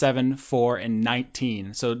 13, 7, 4, and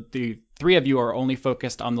 19. So the three of you are only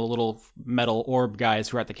focused on the little metal orb guys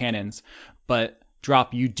who are at the cannons. But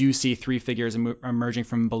Drop, you do see three figures emerging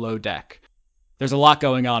from below deck. There's a lot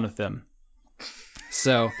going on with them.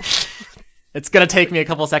 So it's going to take me a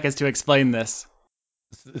couple seconds to explain this.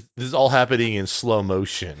 This is all happening in slow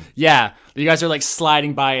motion. Yeah, you guys are like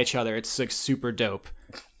sliding by each other. It's like super dope.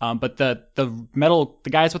 But the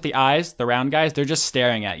guys with the eyes, the round guys, they're just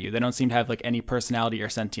staring at you. They don't seem to have like any personality or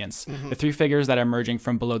sentience. The three figures that are emerging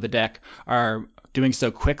from below the deck are doing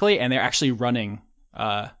so quickly, and they're actually running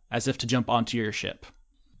as if to jump onto your ship.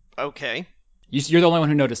 Okay, You're the only one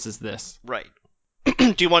who notices this. right.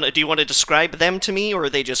 Do you want to describe them to me, or are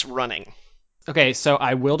they just running? Okay, so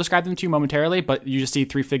I will describe them to you momentarily, but you just see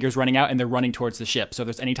three figures running out, and they're running towards the ship. So if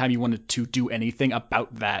there's any time you wanted to do anything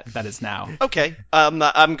about that, that is now. Okay.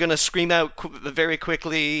 I'm gonna scream out very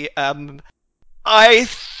quickly. I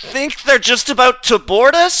think they're just about to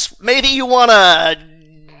board us. Maybe you wanna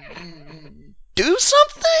do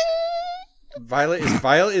something?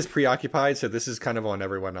 Violet is preoccupied, so this is kind of on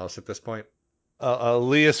everyone else at this point.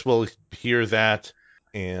 Elias will hear that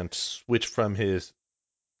and switch from his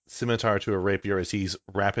scimitar to a rapier as he's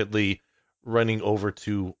rapidly running over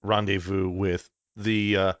to rendezvous with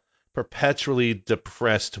the perpetually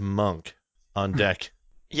depressed monk on deck.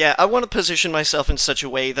 Yeah, I want to position myself in such a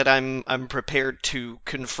way that I'm prepared to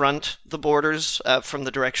confront the boarders from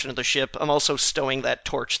the direction of the ship. I'm also stowing that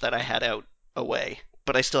torch that I had out away,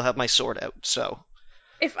 but I still have my sword out, so...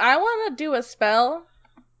 If I want to do a spell,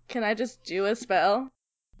 can I just do a spell?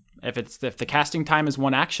 If the casting time is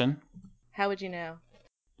one action, How would you know?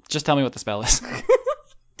 just tell me what the spell is.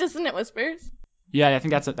 Doesn't it whispers? Yeah, I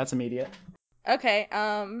think that's immediate. Okay,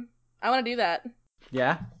 I want to do that.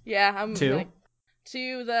 Yeah? Yeah, I'm Two? gonna...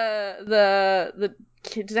 To the...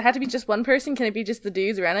 Does it have to be just one person? Can it be just the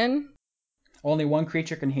dudes running? Only one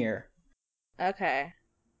creature can hear. Okay.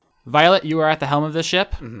 Violet, you are at the helm of the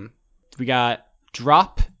ship. Mm-hmm. We got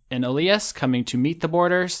Drop and Elias coming to meet the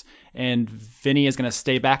boarders, and Vinny is going to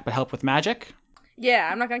stay back but help with magic. Yeah,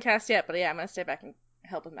 I'm not gonna cast yet, but yeah, I'm gonna stay back and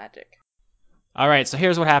help with magic. All right, so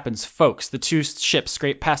here's what happens. Folks, the two ships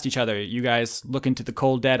scrape past each other. You guys look into the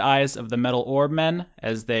cold, dead eyes of the metal orb men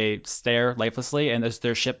as they stare lifelessly, and as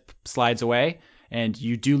their ship slides away, and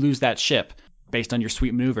you do lose that ship. based on your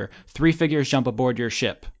sweet maneuver. 3 figures jump aboard your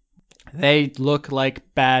ship. They look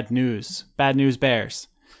like bad news bears.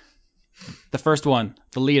 The first one,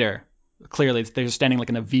 the leader, clearly they're standing like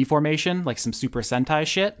in a V formation, like some Super Sentai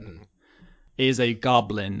shit, is a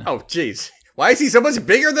goblin. Oh, jeez. Why is he so much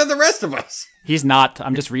bigger than the rest of us? He's not.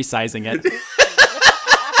 I'm just resizing it.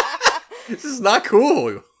 This is not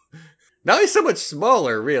cool. Now he's so much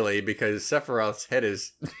smaller, really, because Sephiroth's head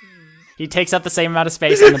is... He takes up the same amount of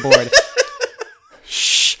space on the board.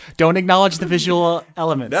 Shh! Don't acknowledge the visual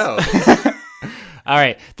elements. No. All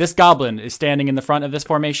right, this goblin is standing in the front of this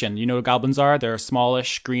formation. You know what goblins are? They're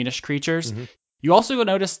smallish, greenish creatures. Mm-hmm. You also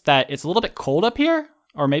notice that it's a little bit cold up here,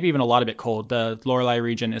 or maybe even a lot of bit cold. The Lorelei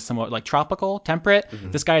region is somewhat like tropical, temperate.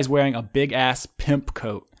 Mm-hmm. This guy is wearing a big-ass pimp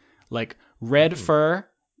coat. Like, red fur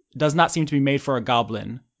does not seem to be made for a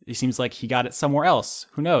goblin. It seems like he got it somewhere else.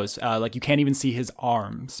 Who knows? Like, you can't even see his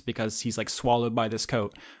arms because he's, like, swallowed by this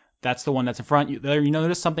coat. That's the one that's in front. You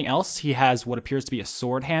notice something else? He has what appears to be a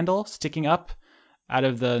sword handle sticking up out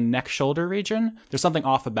of the neck shoulder region. There's something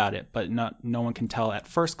off about it, but no one can tell at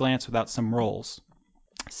first glance without some rolls.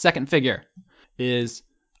 Second figure is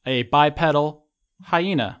a bipedal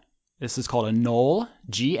hyena. This is called a gnoll,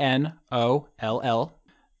 Gnoll.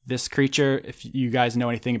 This creature, if you guys know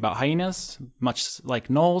anything about hyenas, much like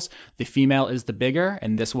gnolls, the female is the bigger,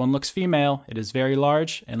 and this one looks female. It is very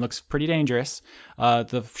large and looks pretty dangerous.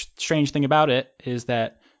 The strange thing about it is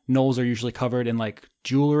that gnolls are usually covered in like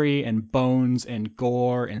jewelry and bones and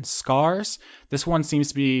gore and scars. This one seems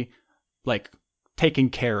to be like taken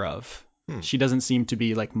care of. She doesn't seem to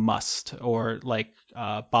be like mussed or like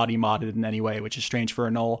body modded in any way, which is strange for a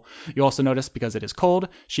gnoll. You also notice because it is cold,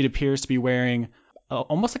 she appears to be wearing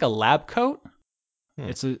almost like a lab coat.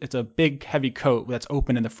 It's a big heavy coat that's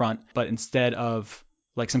open in the front, but instead of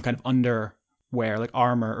like some kind of underwear, like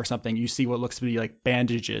armor or something, you see what looks to be like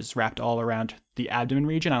bandages wrapped all around the abdomen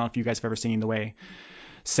region. I don't know if you guys have ever seen the way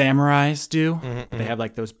samurais do. They have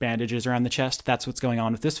like those bandages around the chest. That's what's going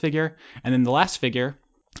on with this figure. And then the last figure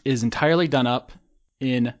is entirely done up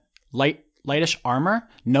in lightish armor,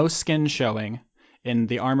 no skin showing. And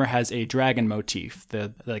the armor has a dragon motif.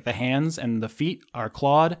 The hands and the feet are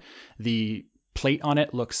clawed. The plate on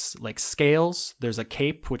it looks like scales. There's a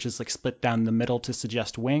cape which is like split down the middle to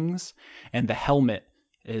suggest wings, and the helmet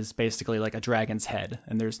is basically like a dragon's head.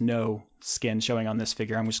 And there's no skin showing on this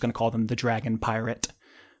figure. I'm just going to call them the Dragon Pirate.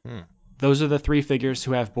 Those are the 3 figures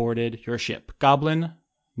who have boarded your ship: Goblin,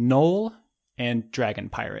 Gnoll, and Dragon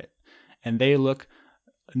Pirate, and they look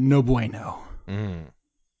no bueno.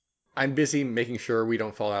 I'm busy making sure we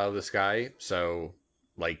don't fall out of the sky, so,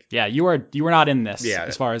 like... Yeah, you were not in this, Yeah,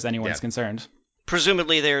 as far as anyone's yeah. concerned.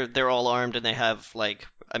 Presumably they're all armed and they have, like,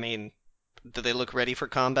 I mean, do they look ready for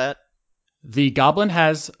combat? The goblin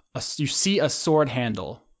has, you see a sword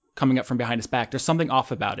handle coming up from behind his back. There's something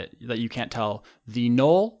off about it that you can't tell. The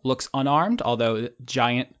gnoll looks unarmed, although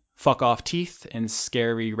giant fuck-off teeth and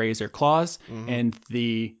scary razor claws. And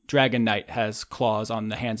the dragon knight has claws on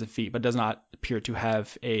the hands and feet, but does not appear to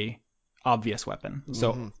have a obvious weapon.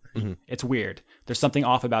 So it's weird. There's something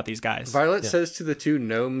off about these guys. Violet says to the 2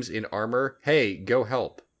 gnomes in armor, "Hey, go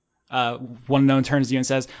help." One gnome turns to you and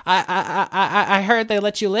says, I heard they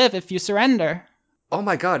let you live if you surrender. Oh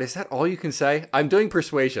my god, is that all you can say? I'm doing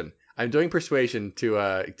persuasion.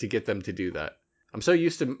 To get them to do that. I'm so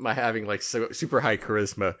used to my having like super high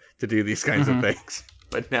charisma to do these kinds of things.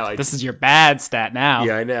 But now This is your bad stat now.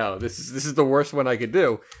 Yeah, I know. This is the worst one I could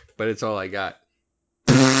do, but it's all I got.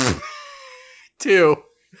 2.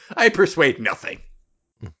 I persuade nothing.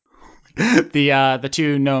 The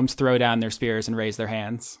 2 gnomes throw down their spears and raise their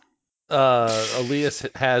hands. Elias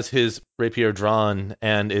has his rapier drawn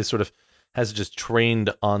and has just trained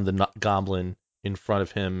on the goblin in front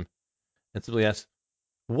of him and simply asks,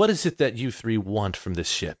 "What is it that you 3 want from this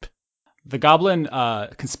ship?" The goblin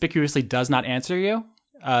conspicuously does not answer you.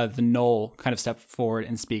 The gnoll kind of steps forward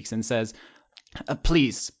and speaks and says,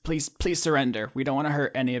 please surrender. We don't want to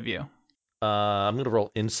hurt any of you. I'm going to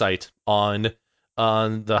roll insight on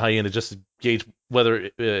the hyena just to gauge whether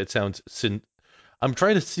it sounds... I'm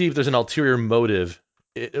trying to see if there's an ulterior motive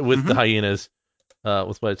with the hyenas,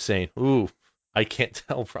 with what it's saying. Ooh, I can't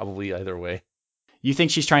tell probably either way. You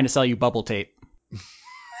think she's trying to sell you bubble tape.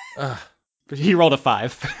 He rolled a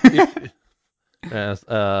 5.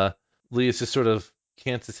 Elias just sort of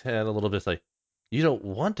cants his head a little bit, like, you don't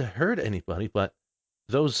want to hurt anybody, but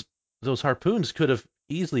those harpoons could have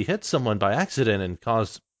easily hit someone by accident and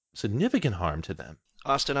caused significant harm to them.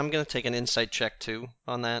 Austin, I'm going to take an insight check too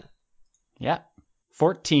on that. Yeah.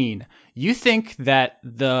 14. You think that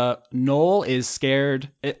the gnoll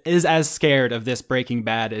is as scared of this Breaking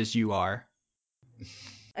Bad as you are.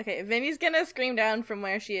 Okay, Vinny's gonna scream down from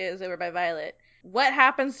where she is over by Violet. What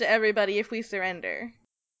happens to everybody if we surrender?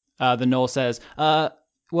 The Knoll says,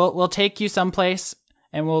 we'll take you someplace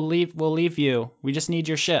and we'll leave you. We just need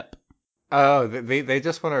your ship. Oh, they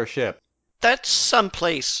just want our ship. That's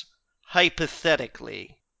someplace,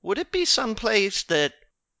 hypothetically. Would it be someplace that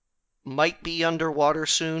might be underwater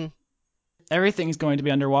soon? Everything's going to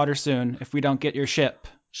be underwater soon if we don't get your ship.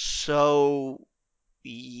 So,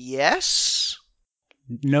 yes?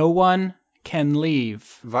 No one can leave.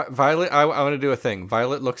 Violet, I want to do a thing.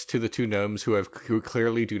 Violet looks to the two gnomes who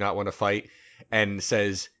clearly do not want to fight and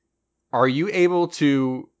says, "Are you able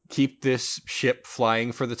to keep this ship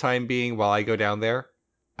flying for the time being while I go down there?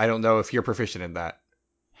 I don't know if you're proficient in that."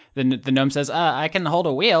 The gnome says, I can hold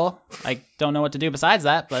a wheel. I don't know what to do besides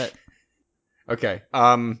that, but... Okay.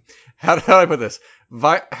 How do I put this?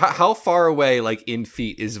 How far away, like in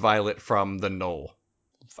feet, is Violet from the knoll?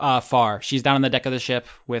 Far. She's down on the deck of the ship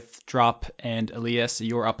with Drop and Elias.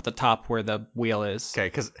 You're up at the top where the wheel is. Okay,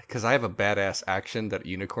 because I have a badass action that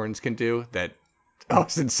unicorns can do that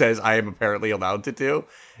Austin says I am apparently allowed to do.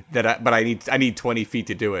 But I need 20 feet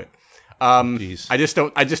to do it. Jeez. I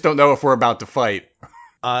just don't know if we're about to fight.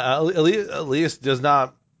 Elias does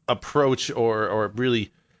not approach or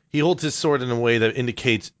really. He holds his sword in a way that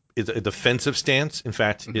indicates it's a defensive stance. In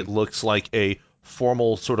fact, it looks like a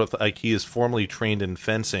formal sort of like he is formally trained in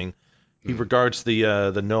fencing. He regards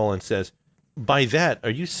the knoll and says, "By that, are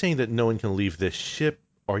you saying that no one can leave this ship?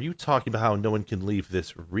 Or are you talking about how no one can leave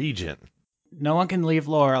this region? No one can leave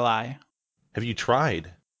Lorelei." Have you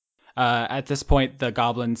tried?" At this point, the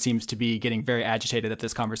goblin seems to be getting very agitated that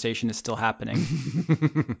this conversation is still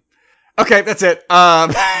happening. Okay, that's it.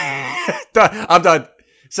 I'm done.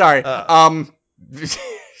 Sorry.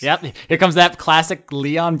 Yep, here comes that classic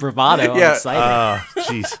Leon bravado. Yeah. I'm excited.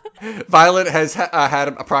 Jeez. Violet has had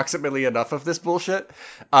approximately enough of this bullshit,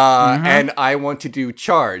 and I want to do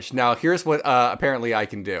charge. Now, here's what apparently I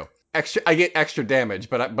can do. I get extra damage,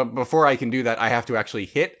 but before I can do that, I have to actually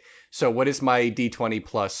hit. So, what is my D20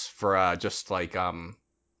 plus for just like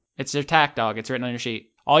It's your attack dog. It's written on your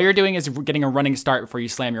sheet. All you're doing is getting a running start before you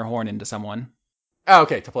slam your horn into someone. Oh,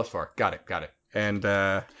 okay, to +4. Got it. And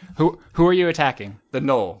Who are you attacking? the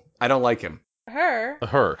knoll. I don't like him. Her?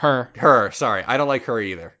 Her. Sorry, I don't like her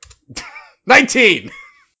either. 19.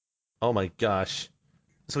 Oh my gosh.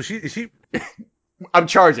 So is she? I'm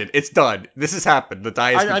charging. It's done. This has happened. The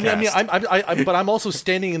die has been cast. But I'm also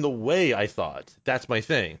standing in the way. I thought that's my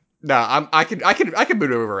thing. No, I can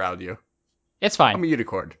maneuver around you. It's fine. I'm a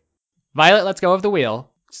unicorn. Violet lets go of the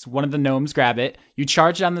wheel. One of the gnomes grab it. You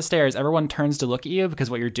charge down the stairs. Everyone turns to look at you because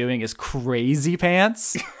what you're doing is crazy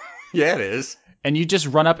pants. Yeah, it is. And you just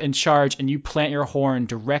run up and charge, and you plant your horn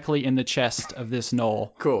directly in the chest of this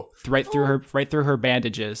knoll. Cool. Right through her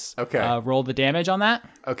bandages. Okay. Roll the damage on that.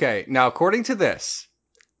 Okay. Now, according to this,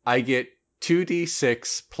 I get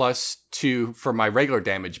 2d6 plus 2 for my regular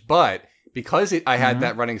damage, but because I had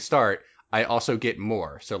that running start, I also get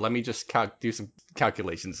more. So let me just do some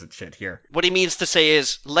calculations and shit here. What he means to say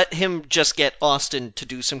is, let him just get Austin to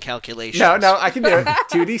do some calculations. No, I can do it.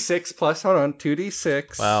 2d6 plus, hold on,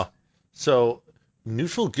 2d6. Wow. So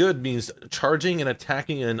neutral good means charging and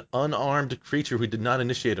attacking an unarmed creature who did not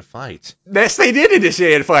initiate a fight. Yes, they did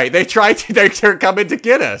initiate a fight. They tried to. They're coming to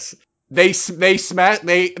get us. They smash.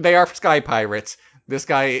 They are sky pirates. This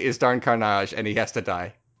guy is Darn Carnage, and he has to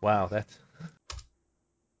die. Wow, that's...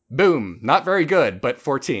 Boom. Not very good, but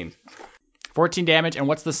 14. 14 damage, and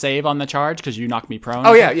what's the save on the charge? Because you knocked me prone.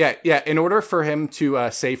 Oh, yeah. In order for him to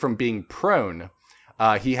save from being prone,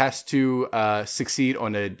 he has to succeed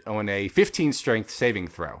on a 15 strength saving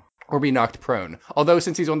throw, or be knocked prone. Although,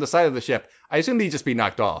 since he's on the side of the ship, I assume he'd just be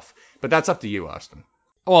knocked off. But that's up to you, Austin.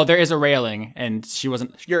 Well, there is a railing, and she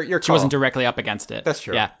wasn't She wasn't directly up against it. That's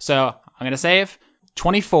true. Yeah, so I'm going to save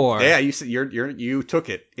 24. Yeah, you took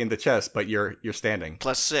it in the chest, but you're standing.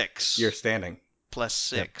 +6. You're standing.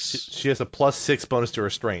 +6. She has a +6 bonus to her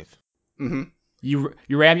strength. Mm-hmm. You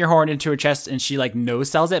ram your horn into her chest, and she like no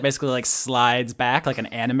sells it, basically like slides back like an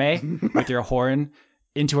anime with your horn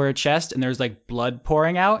into her chest, and there's like blood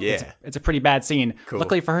pouring out. Yeah. It's a pretty bad scene. Cool.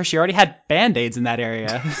 Luckily for her, she already had band-aids in that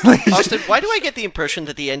area. Austin, why do I get the impression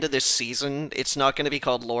that the end of this season, it's not going to be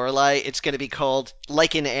called Lorelei, it's going to be called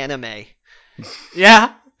like an anime?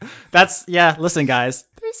 Yeah. Listen, guys,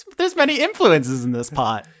 there's many influences in this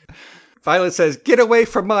pot. Violet says, "Get away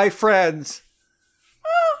from my friends."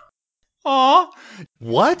 Aw.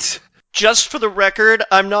 What? Just for the record,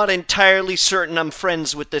 I'm not entirely certain I'm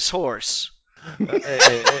friends with this horse. And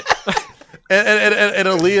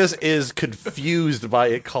Elias is confused by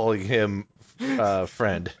it calling him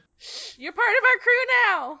friend. You're part of our crew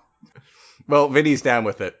now. Well, Vinny's down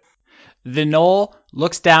with it. The gnoll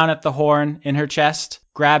looks down at the horn in her chest,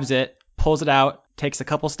 grabs it, pulls it out, takes a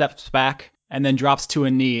couple steps back, and then drops to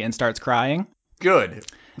a knee and starts crying. Good.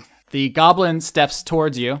 The goblin steps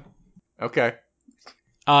towards you, Okay.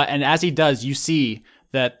 and as he does, you see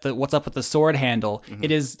that what's up with the sword handle.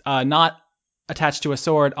 It is not attached to a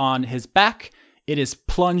sword on his back. It is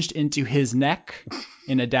plunged into his neck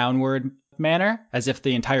in a downward manner, as if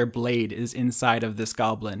the entire blade is inside of this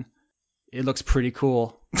goblin. It looks pretty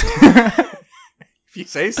cool. If you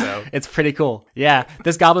say so. It's pretty cool. Yeah.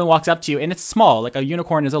 This goblin walks up to you, and it's small. Like a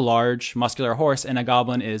unicorn is a large, muscular horse, and a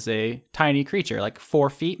goblin is a tiny creature, like 4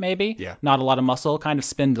 feet maybe. Yeah. Not a lot of muscle, kind of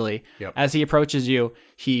spindly. Yep. As he approaches you,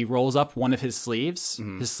 he rolls up one of his sleeves,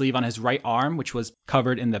 his sleeve on his right arm, which was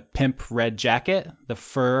covered in the pimp red jacket, the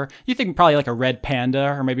fur. You think probably like a red panda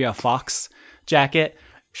or maybe a fox jacket.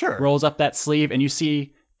 Sure. Rolls up that sleeve, and you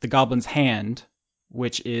see the goblin's hand,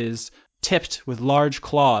 which is tipped with large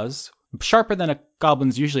claws, sharper than a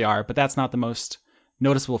goblin's usually are, but that's not the most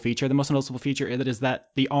noticeable feature. The most noticeable feature is that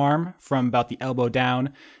the arm from about the elbow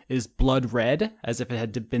down is blood red, as if it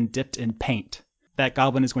had been dipped in paint. That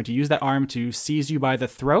goblin is going to use that arm to seize you by the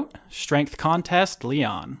throat. Strength contest,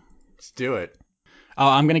 Leon. Let's do it.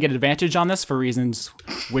 I'm going to get advantage on this for reasons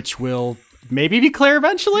which will maybe be clear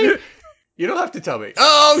eventually. You don't have to tell me.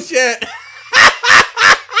 Oh, shit!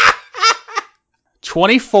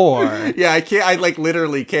 24. Yeah, I can't. I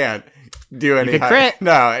literally can't do any. could crit.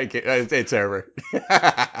 No, I can't. It's over.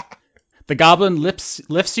 The goblin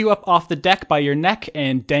lifts you up off the deck by your neck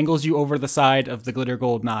and dangles you over the side of the Glitter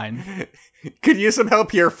Gold 9. Could use some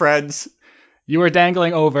help here, friends. You are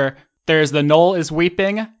dangling over. The knoll is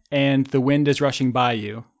weeping, and the wind is rushing by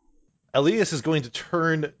you. Elias is going to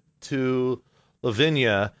turn to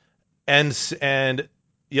Lavinia and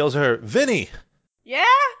yells at her, "Vinny, Yeah?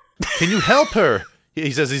 can you help her?"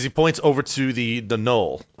 He says as he points over to the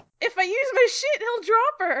knoll. If I use my shit, he'll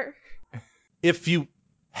drop her. If you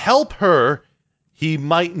help her, he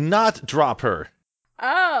might not drop her.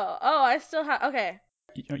 Oh, I still have. Okay.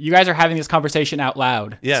 You guys are having this conversation out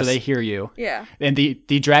loud, Yes. so they hear you. Yeah. And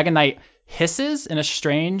the Dragon Knight hisses in a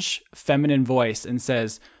strange feminine voice and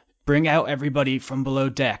says, "Bring out everybody from below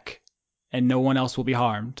deck, and no one else will be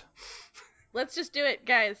harmed." Let's just do it,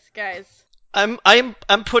 guys. I'm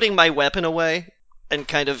putting my weapon away and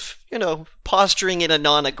kind of, posturing in a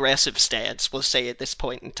non-aggressive stance, we'll say at this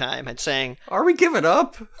point in time, and saying, Are we giving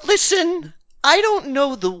up? "Listen, I don't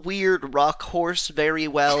know the weird rock horse very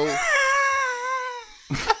well."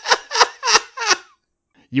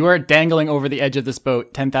 You are dangling over the edge of this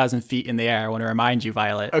boat 10,000 feet in the air. I want to remind you,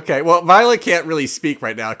 Violet. Okay, well, Violet can't really speak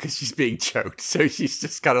right now because she's being choked, so she's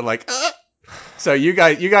just kind of like, So you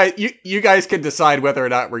guys can decide whether or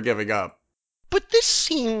not we're giving up. But this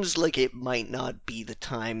seems like it might not be the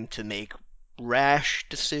time to make rash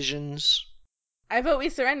decisions. I vote we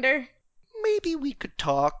surrender. Maybe we could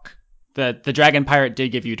talk. The Dragon Pirate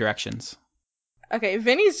did give you directions. Okay,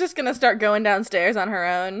 Vinny's just gonna start going downstairs on her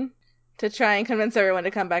own to try and convince everyone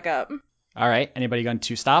to come back up. All right. Anybody going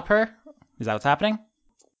to stop her? Is that what's happening?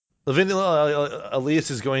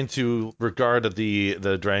 Elias is going to regard the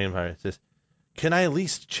dragon pirate. Says, "Can I at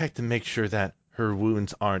least check to make sure that her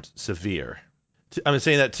wounds aren't severe?" I'm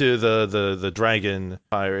saying that to the dragon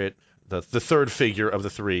pirate, the third figure of the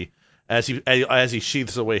three, as he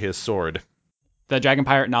sheaths away his sword. The Dragon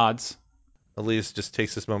Pirate nods. Elias just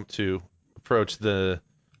takes this moment to approach the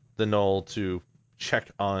knoll to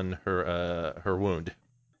check on her wound.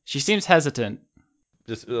 She seems hesitant.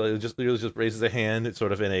 Just raises a hand. It's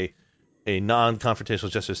sort of in a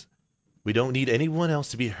non-confrontational gesture. "We don't need anyone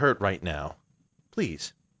else to be hurt right now.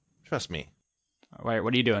 Please, trust me." All right,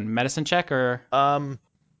 what are you doing? Medicine check or?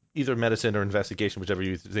 Either medicine or investigation, whichever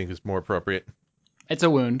you think is more appropriate. It's a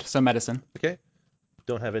wound, so medicine. Okay.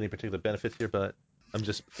 Don't have any particular benefits here, but I'm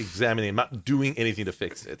just examining. I'm not doing anything to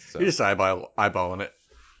fix it. So. You're just eyeballing it.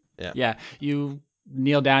 Yeah, you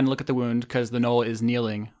kneel down and look at the wound because the knoll is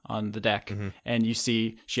kneeling on the deck, and you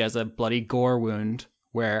see she has a bloody gore wound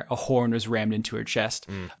where a horn was rammed into her chest.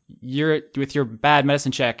 You're with your bad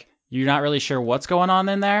medicine check, you're not really sure what's going on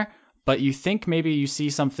in there, but you think maybe you see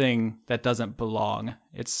something that doesn't belong.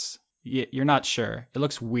 You're not sure. It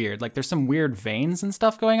looks weird. Like there's some weird veins and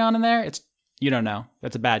stuff going on in there. You don't know.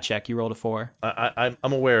 That's a bad check. You rolled a 4. I'm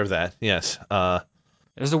aware of that. Yes.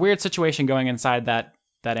 There's a weird situation going inside that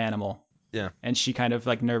animal. Yeah. And she kind of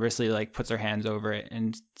like nervously like puts her hands over it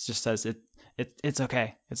and just says it's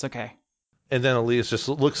okay. It's okay. And then Elias just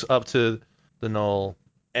looks up to the knoll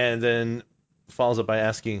and then follows up by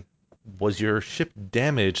asking, "Was your ship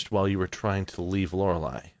damaged while you were trying to leave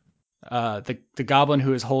Lorelei?" The goblin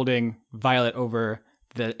who is holding Violet over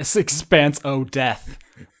this expanse, oh death,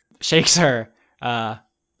 shakes her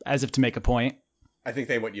as if to make a point. I think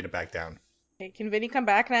they want you to back down. Okay, can Vinny come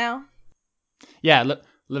back now? Yeah,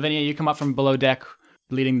 Lavinia, you come up from below deck,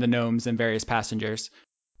 leading the gnomes and various passengers.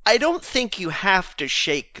 I don't think you have to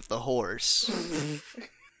shake the horse.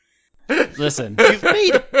 Listen,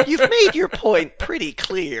 You've made your point pretty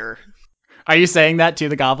clear. are you saying that to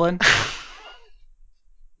the goblin?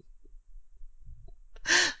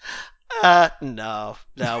 No,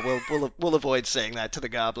 we'll avoid saying that to the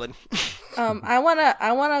goblin. I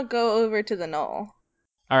wanna go over to the knoll.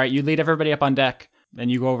 All right, you lead everybody up on deck, and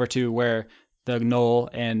you go over to where the gnoll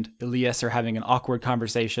and Elias are having an awkward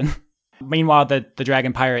conversation. Meanwhile, the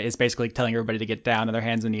dragon pirate is basically telling everybody to get down on their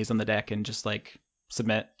hands and knees on the deck and just like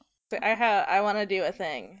submit. I want to do a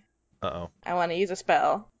thing. Uh-oh. I want to use a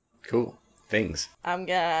spell. Cool. Things. I'm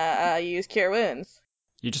gonna use Cure Wounds.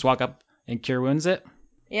 You just walk up and cure wounds it.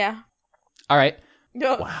 Yeah. All right.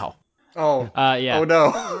 No. Wow. Oh. Yeah. Oh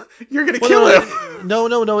no. You're gonna Well, kill no,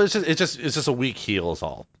 him. No. It's just a weak heal is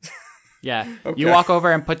all. Yeah. Okay. You walk over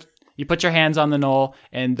and put your hands on the knoll,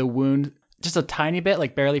 and the wound, just a tiny bit,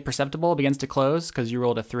 like barely perceptible, begins to close because you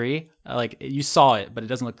rolled a 3. Like you saw it, but it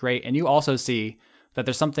doesn't look great. And you also see that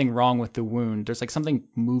there's something wrong with the wound. There's like something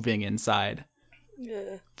moving inside.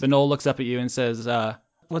 Ugh. The knoll looks up at you and says,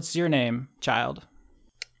 "What's your name, child?"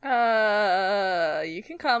 You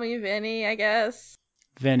can call me Vinny, I guess.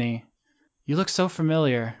 Vinny. You look so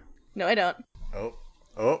familiar. No, I don't.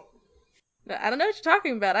 Oh. I don't know what you're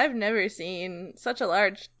talking about. I've never seen such a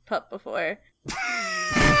large pup before.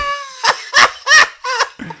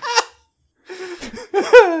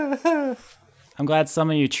 I'm glad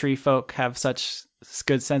some of you tree folk have such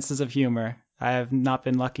good senses of humor. I have not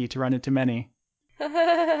been lucky to run into many.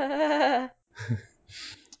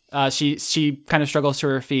 She kind of struggles to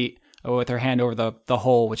her feet with her hand over the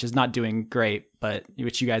hole, which is not doing great, but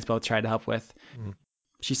which you guys both tried to help with. Mm.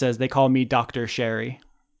 She says, "They call me Dr. Sherry."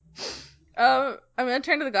 I'm gonna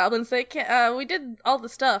turn to the goblin and say, we did all the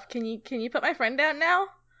stuff. Can you put my friend down now?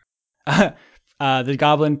 The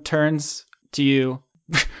goblin turns to you,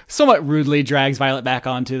 somewhat rudely drags Violet back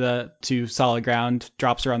onto solid ground,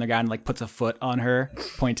 drops her on the ground, and like puts a foot on her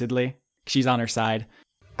pointedly. She's on her side.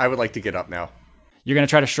 I would like to get up now. You're gonna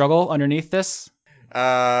try to struggle underneath this?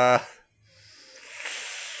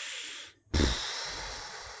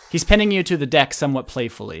 He's pinning you to the deck somewhat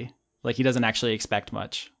playfully, like he doesn't actually expect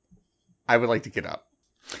much. I would like to get up.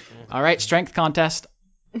 All right, strength contest.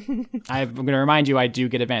 I'm going to remind you I do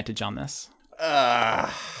get advantage on this.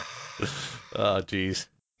 Oh, jeez.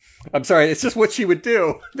 I'm sorry, it's just what she would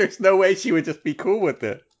do. There's no way she would just be cool with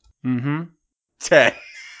it. Mm-hmm. 10.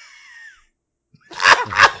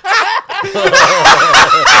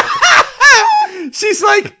 She's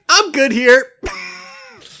like, I'm good here.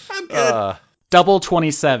 I'm good. Double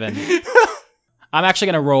 27. I'm actually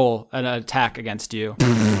going to roll an attack against you.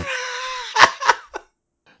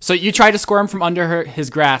 So you try to squirm from under his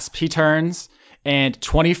grasp. He turns, and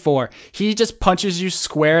 24. He just punches you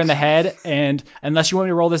square in the head, and unless you want me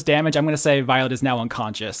to roll this damage, I'm going to say Violet is now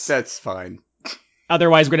unconscious. That's fine.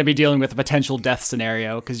 Otherwise, we're going to be dealing with a potential death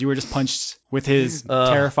scenario, because you were just punched with his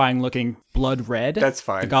terrifying-looking blood red. That's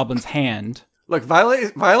fine. The goblin's hand. Look,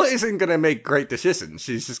 Violet isn't going to make great decisions.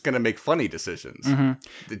 She's just going to make funny decisions.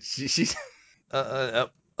 Mm-hmm. She's...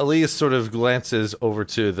 Elias sort of glances over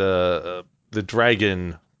to the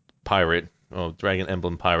dragon pirate, dragon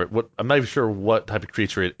emblem pirate. I'm not even sure what type of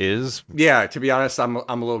creature it is. Yeah, to be honest, I'm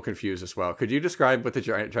a little confused as well. Could you describe what the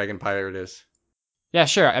dragon pirate is? Yeah,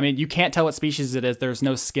 sure. I mean, you can't tell what species it is. There's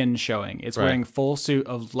no skin showing. It's Right. wearing full suit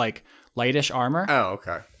of like lightish armor. Oh,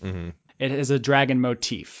 okay. Mm-hmm. It is a dragon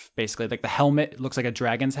motif, basically. Like the helmet looks like a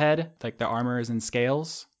dragon's head. Like the armor is in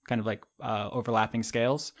scales, kind of like overlapping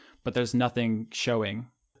scales, but there's nothing showing.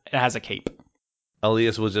 It has a cape.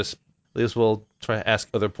 Elias will try to ask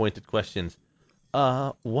other pointed questions.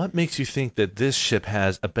 What makes you think that this ship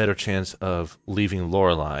has a better chance of leaving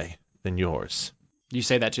Lorelei than yours? You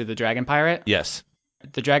say that to the dragon pirate? Yes.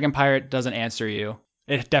 The dragon pirate doesn't answer you.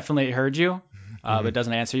 It definitely heard you, but it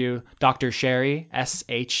doesn't answer you. Dr. Sherry,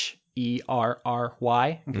 Sherry, in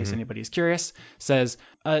case anybody's curious, says,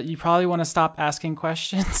 you probably want to stop asking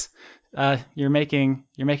questions. You're making,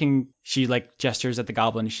 she like gestures at the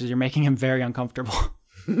goblin. She says, you're making him very uncomfortable.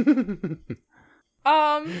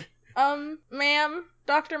 Ma'am,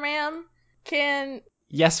 Dr. Ma'am, can...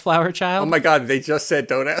 Yes, flower child? Oh my god, they just said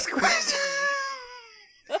don't ask questions.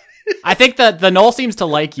 I think that the Knoll seems to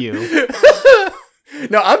like you.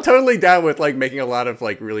 No, I'm totally down with like making a lot of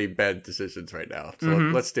like really bad decisions right now. So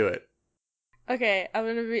let's do it. Okay, I'm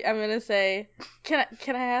gonna say, can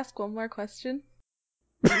I ask one more question?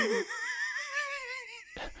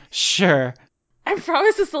 Sure. I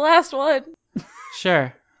promise it's the last one.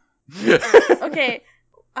 Sure. Okay.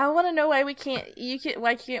 I want to know why why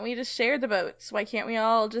can't we just share the boats? Why can't we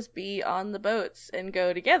all just be on the boats and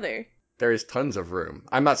go together? There is tons of room.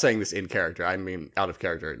 I'm not saying this in character. I mean out of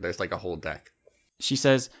character. There's like a whole deck. She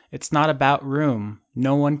says, it's not about room.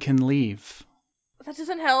 No one can leave. That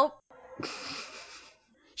doesn't help.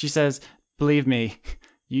 She says, believe me,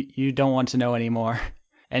 you don't want to know anymore.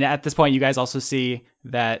 And at this point, you guys also see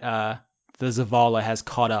that the Zavala has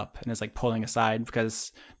caught up and is like pulling aside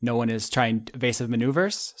because no one is trying evasive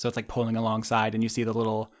maneuvers. So it's like pulling alongside, and you see the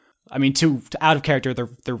little, I mean, two out of character,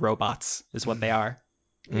 they're robots is what they are.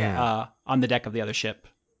 Yeah. On the deck of the other ship.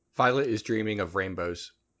 Violet is dreaming of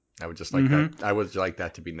rainbows. I would just like that. I would like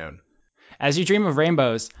that to be known. As you dream of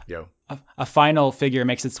rainbows, Yo. a final figure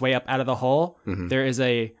makes its way up out of the hole. Mhm. There is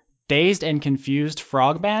a dazed and confused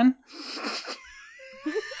frogman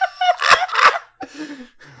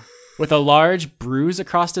with a large bruise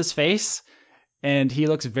across his face, and he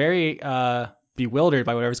looks very bewildered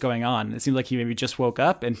by whatever's going on. It seems like he maybe just woke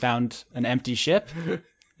up and found an empty ship,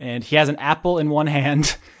 and he has an apple in one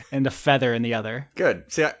hand and a feather in the other.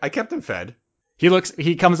 Good. See, I kept him fed.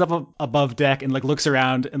 He comes up above deck and like looks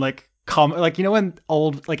around and like you know in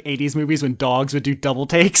old like 80s movies when dogs would do double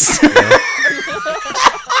takes.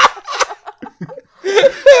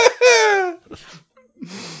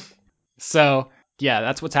 So yeah,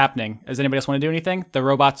 that's what's happening. Does anybody else want to do anything? The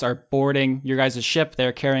robots are boarding your guys' ship.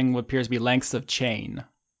 They're carrying what appears to be lengths of chain.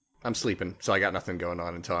 I'm sleeping, so I got nothing going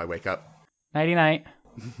on until I wake up. Nighty night.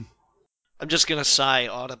 I'm just gonna sigh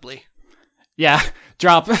audibly. Yeah,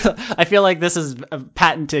 drop. I feel like this is a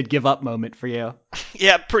patented give up moment for you.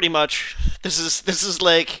 Yeah, pretty much. This is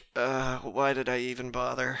like, why did I even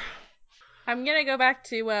bother? I'm gonna go back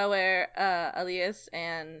to where Elias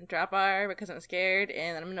and Drop are because I'm scared,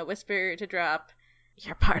 and I'm gonna whisper to Drop,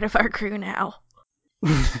 "You're part of our crew now."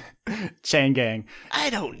 Chain gang. I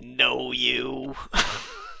don't know you.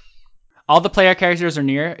 All the player characters are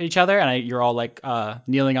near each other, and you're all like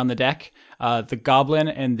kneeling on the deck. The goblin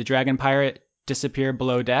and the dragon pirate disappear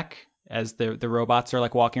below deck as the robots are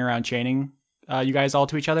like walking around chaining you guys all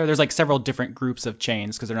to each other. There's like several different groups of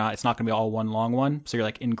chains because it's not going to be all one long one. So you're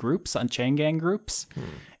like in groups, on chain gang groups,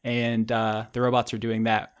 and the robots are doing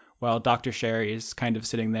that while Dr. Sherry is kind of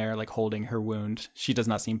sitting there like holding her wound. She does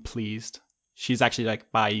not seem pleased. She's actually like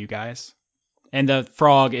by you guys, and the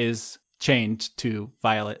frog is chained to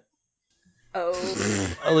Violet.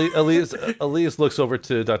 Oh. Elias looks over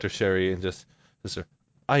to Dr. Sherry and just says,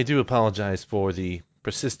 I do apologize for the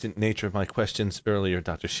persistent nature of my questions earlier,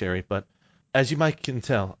 Dr. Sherry, but as you might can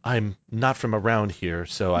tell, I'm not from around here,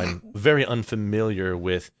 so I'm very unfamiliar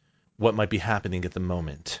with what might be happening at the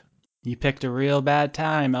moment. You picked a real bad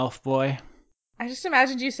time, elf boy. I just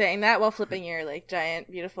imagined you saying that while flipping your like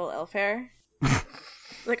giant, beautiful elf hair.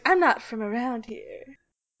 Like, I'm not from around here.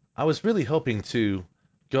 I was really hoping to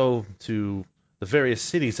go to the various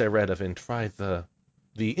cities I read of and try the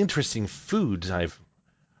interesting foods I've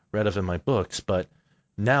read of in my books, but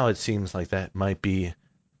now it seems like that might be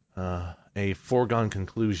a foregone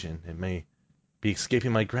conclusion. It may be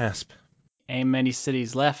escaping my grasp. Ain't many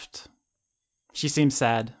cities left. She seems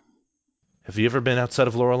sad. Have you ever been outside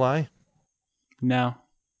of Lorelei? No.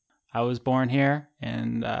 I was born here,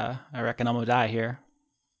 and I reckon I'm gonna die here.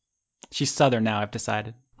 She's southern now, I've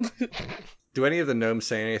decided. Do any of the gnomes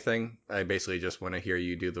say anything? I basically just want to hear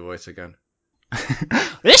you do the voice again.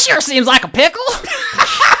 This sure seems like a pickle!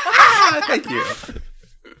 Thank you.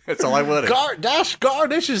 That's all I wanted.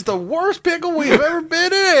 This is the worst pickle we've ever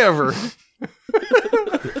been in ever.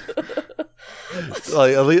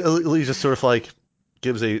 Like, Elise just sort of like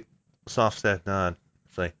gives a soft sad nod.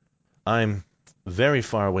 It's like, I'm very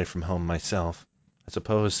far away from home myself. I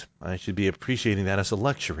suppose I should be appreciating that as a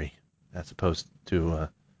luxury, as opposed to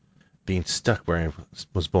being stuck where I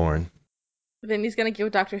was born. Vinny's gonna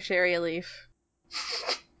give Dr. Sherry a leaf.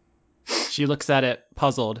 She looks at it,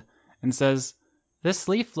 puzzled, and says, this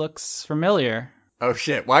leaf looks familiar. Oh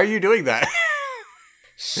shit, why are you doing that?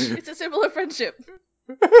 It's a symbol of friendship.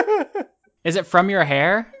 Is it from your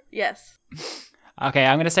hair? Yes. Okay,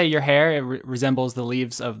 I'm going to say your hair resembles the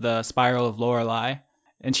leaves of the spiral of Lorelei.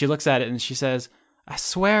 And she looks at it and she says, I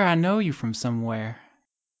swear I know you from somewhere.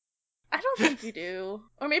 I don't think you do.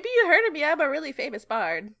 Or maybe you heard of me. I'm a really famous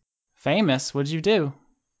bard. Famous? What'd you do?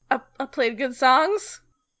 I played good songs.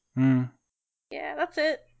 Hmm. Yeah, that's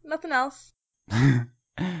it. Nothing else.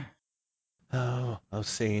 Oh,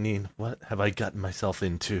 Oceanine, what have I gotten myself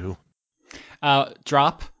into?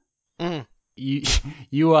 Drop. Mm.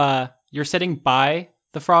 You're sitting by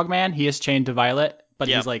the frogman. He is chained to Violet, but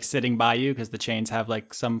Yep. he's like sitting by you because the chains have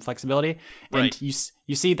like some flexibility. And Right.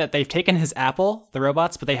 you see that they've taken his apple, the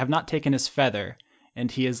robots, but they have not taken his feather, and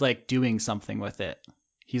he is like doing something with it.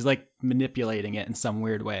 He's like manipulating it in some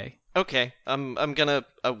weird way. Okay, I'm gonna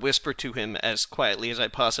whisper to him as quietly as I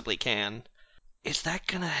possibly can. Is that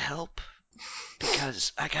gonna help?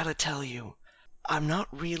 Because I gotta tell you, I'm not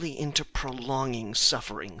really into prolonging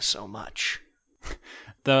suffering so much.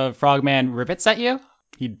 The frogman rivets at you.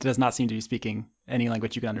 He does not seem to be speaking any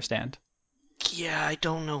language you can understand. Yeah, I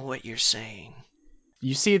don't know what you're saying.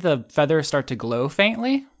 You see the feather start to glow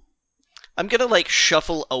faintly. I'm gonna like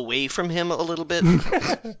shuffle away from him a little bit.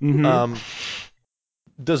 Mhm.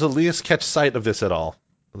 Does Elias catch sight of this at all?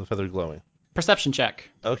 The feather glowing. Perception check.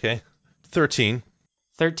 Okay. 13.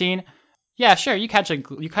 13. Yeah, sure. You kind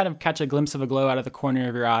of catch a glimpse of a glow out of the corner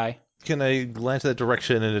of your eye. Can I glance that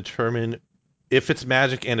direction and determine if it's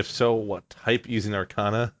magic, and if so, what type using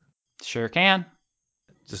Arcana? Sure can.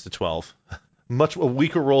 Just a 12. Much a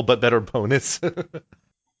weaker roll, but better bonus.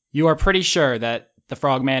 You are pretty sure that the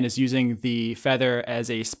frogman is using the feather as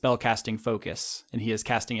a spellcasting focus, and he is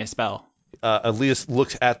casting a spell. Elias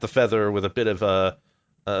looks at the feather with a bit of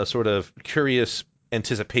a sort of curious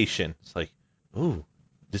anticipation. It's like, ooh,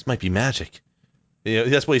 this might be magic. You know,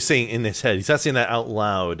 that's what he's saying in his head. He's not saying that out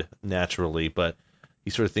loud naturally, but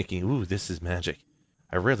he's sort of thinking, ooh, this is magic.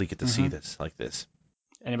 I rarely get to see this like this.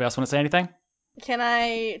 Anybody else want to say anything? Can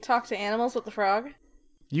I talk to animals with the frog?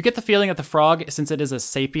 You get the feeling that the frog, since it is a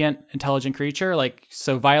sapient, intelligent creature, like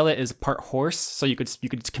so Violet is part horse, so you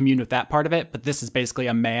could commune with that part of it, but this is basically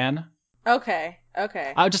a man. Okay.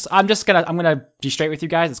 I'm gonna be straight with you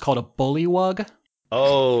guys. It's called a bullywug.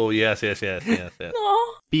 Oh, yes. Aw.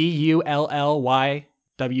 Bullywug.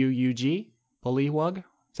 Bullywug.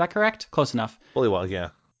 Is that correct? Close enough. Bullywug, yeah.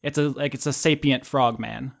 It's a sapient frog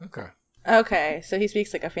man. Okay. Okay, so he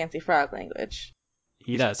speaks like a fancy frog language.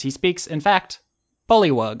 He does. He speaks, in fact,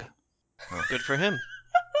 bullywug. Good for him.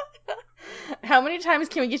 How many times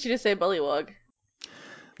can we get you to say bullywug?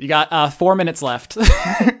 You got 4 minutes left.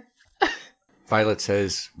 Violet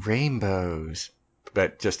says rainbows,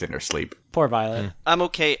 but just in her sleep. Poor Violet. I'm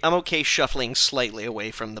okay shuffling slightly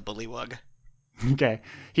away from the bullywug. Okay.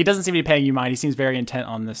 He doesn't seem to be paying you mind. He seems very intent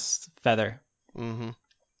on this feather. Mm-hmm.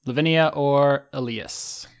 Lavinia or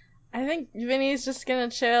Elias? I think Vinny's just gonna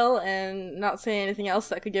chill and not say anything else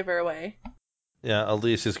that could give her away. Yeah,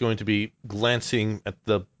 Elias is going to be glancing at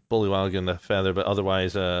the bullywug and the feather, but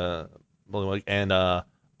otherwise, bullywug, and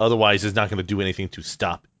otherwise is not going to do anything to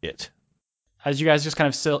stop it. As you guys just kind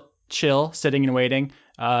of chill, sitting and waiting,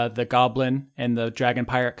 the goblin and the dragon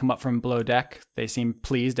pirate come up from below deck. They seem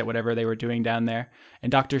pleased at whatever they were doing down there.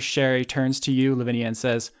 And Dr. Sherry turns to you, Lavinia, and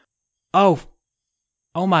says, Oh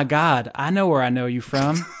my God, I know where I know you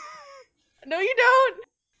from. No, you don't!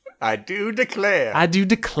 I do declare. I do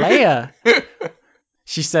declare.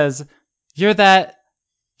 She says, You're that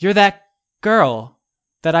girl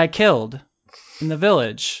that I killed in the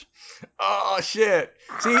village. Oh shit!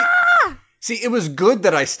 See, it was good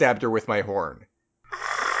that I stabbed her with my horn.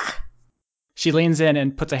 She leans in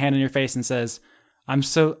and puts a hand on your face and says, I'm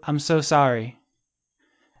so sorry.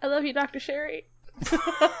 I love you, Dr. Sherry.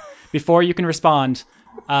 Before you can respond,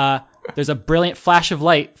 there's a brilliant flash of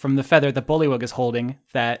light from the feather the bullywug is holding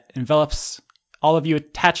that envelops all of you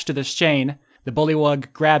attached to this chain. The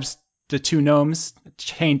bullywug grabs the 2 gnomes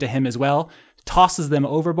chained to him as well, tosses them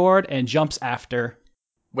overboard, and jumps after.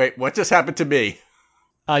 Wait, what just happened to me?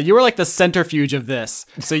 You were like the centrifuge of this.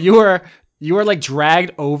 So you were like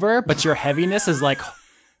dragged over, but your heaviness is like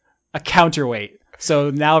a counterweight.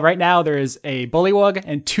 So right now there is a bullywug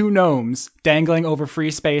and 2 gnomes dangling over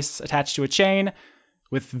free space attached to a chain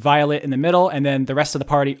with Violet in the middle, and then the rest of the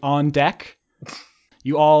party on deck.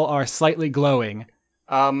 You all are slightly glowing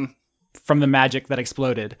from the magic that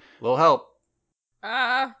exploded. Little help.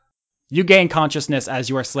 You gain consciousness as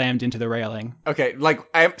you are slammed into the railing. Okay,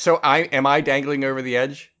 am I dangling over the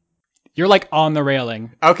edge? You're like on the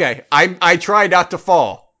railing. Okay, I try not to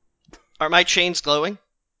fall. Are my chains glowing?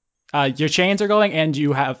 Your chains are glowing, and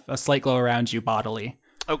you have a slight glow around you bodily.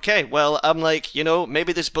 Okay, well, I'm like,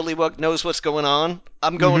 maybe this bullywug knows what's going on.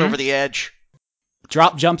 I'm going over the edge.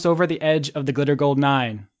 Drop jumps over the edge of the Glitter Gold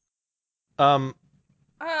 9.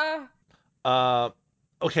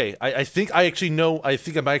 Okay, I think I actually know. I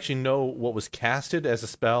think I might actually know what was casted as a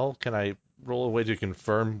spell. Can I roll a way to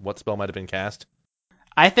confirm what spell might have been cast?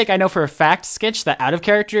 I think I know for a fact, Skitch, that out of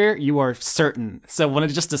character, you are certain. So want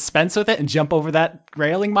to just dispense with it and jump over that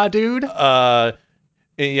railing, my dude?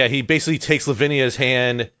 Yeah, he basically takes Lavinia's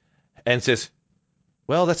hand and says,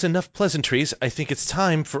 well, that's enough pleasantries. I think it's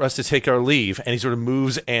time for us to take our leave. And he sort of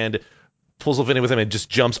moves and pulls Lavinia with him and just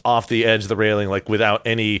jumps off the edge of the railing like without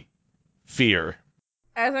any fear.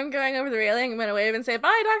 As I'm going over the railing, I'm going to wave and say,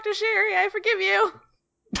 "Bye, Dr. Sherry, I forgive you."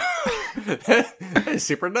 That is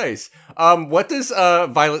super nice. What does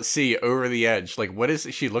Violet see over the edge? Like, what is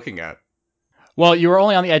she looking at? Well, you were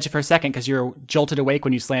only on the edge for a second because you were jolted awake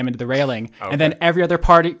when you slam into the railing, Okay. and then every other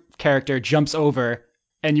party character jumps over,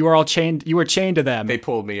 and you were all chained. You were chained to them. They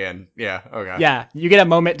pulled me in. Yeah. Okay. Yeah, you get a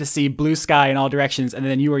moment to see blue sky in all directions, and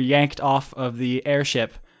then you were yanked off of the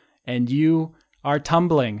airship, and you are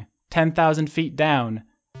tumbling 10,000 feet down.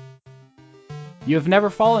 You have never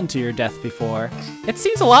fallen to your death before. It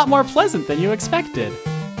seems a lot more pleasant than you expected.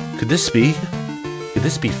 Could this be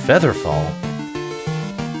Featherfall?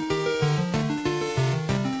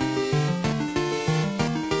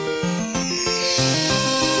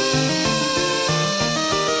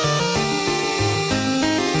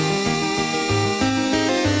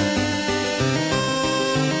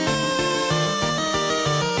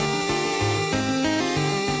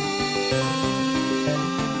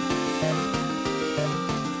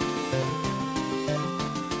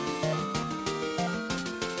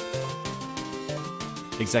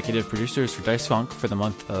 Executive producers for Dice Funk for the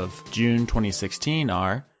month of June 2016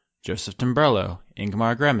 are Joseph Timberlo,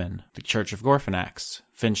 Ingmar Gremin, The Church of Gorfanax,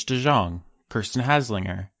 Finch de Jong, Kirsten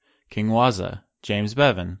Haslinger, King Waza, James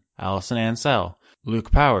Bevan, Allison Ansell, Luke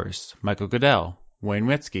Powers, Michael Goodell, Wayne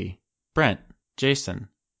Witzke, Brent, Jason,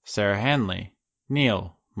 Sarah Hanley,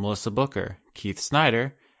 Neil, Melissa Booker, Keith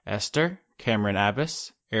Snyder, Esther, Cameron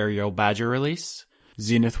Abbas, Ariel Badger Release,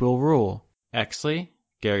 Zenith Will Rule, Exley,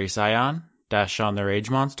 Gary Sion, Dashon the Rage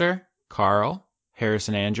Monster, Carl,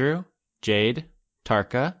 Harrison Andrew, Jade,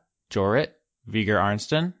 Tarka, Jorrit, Viger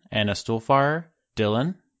Arnston, Anna Stuhlfarer,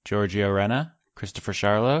 Dylan, Giorgio Renna, Christopher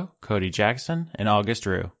Charlo, Cody Jackson, and August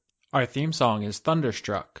Rue. Our theme song is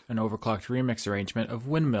Thunderstruck, an overclocked remix arrangement of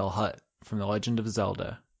Windmill Hut from The Legend of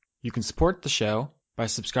Zelda. You can support the show by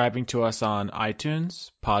subscribing to us on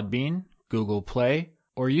iTunes, Podbean, Google Play,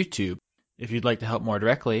 or YouTube. If you'd like to help more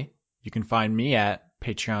directly, you can find me at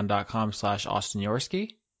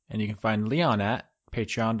patreon.com/AustinYorsky, and you can find Leon at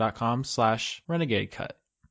patreon.com/RenegadeCut.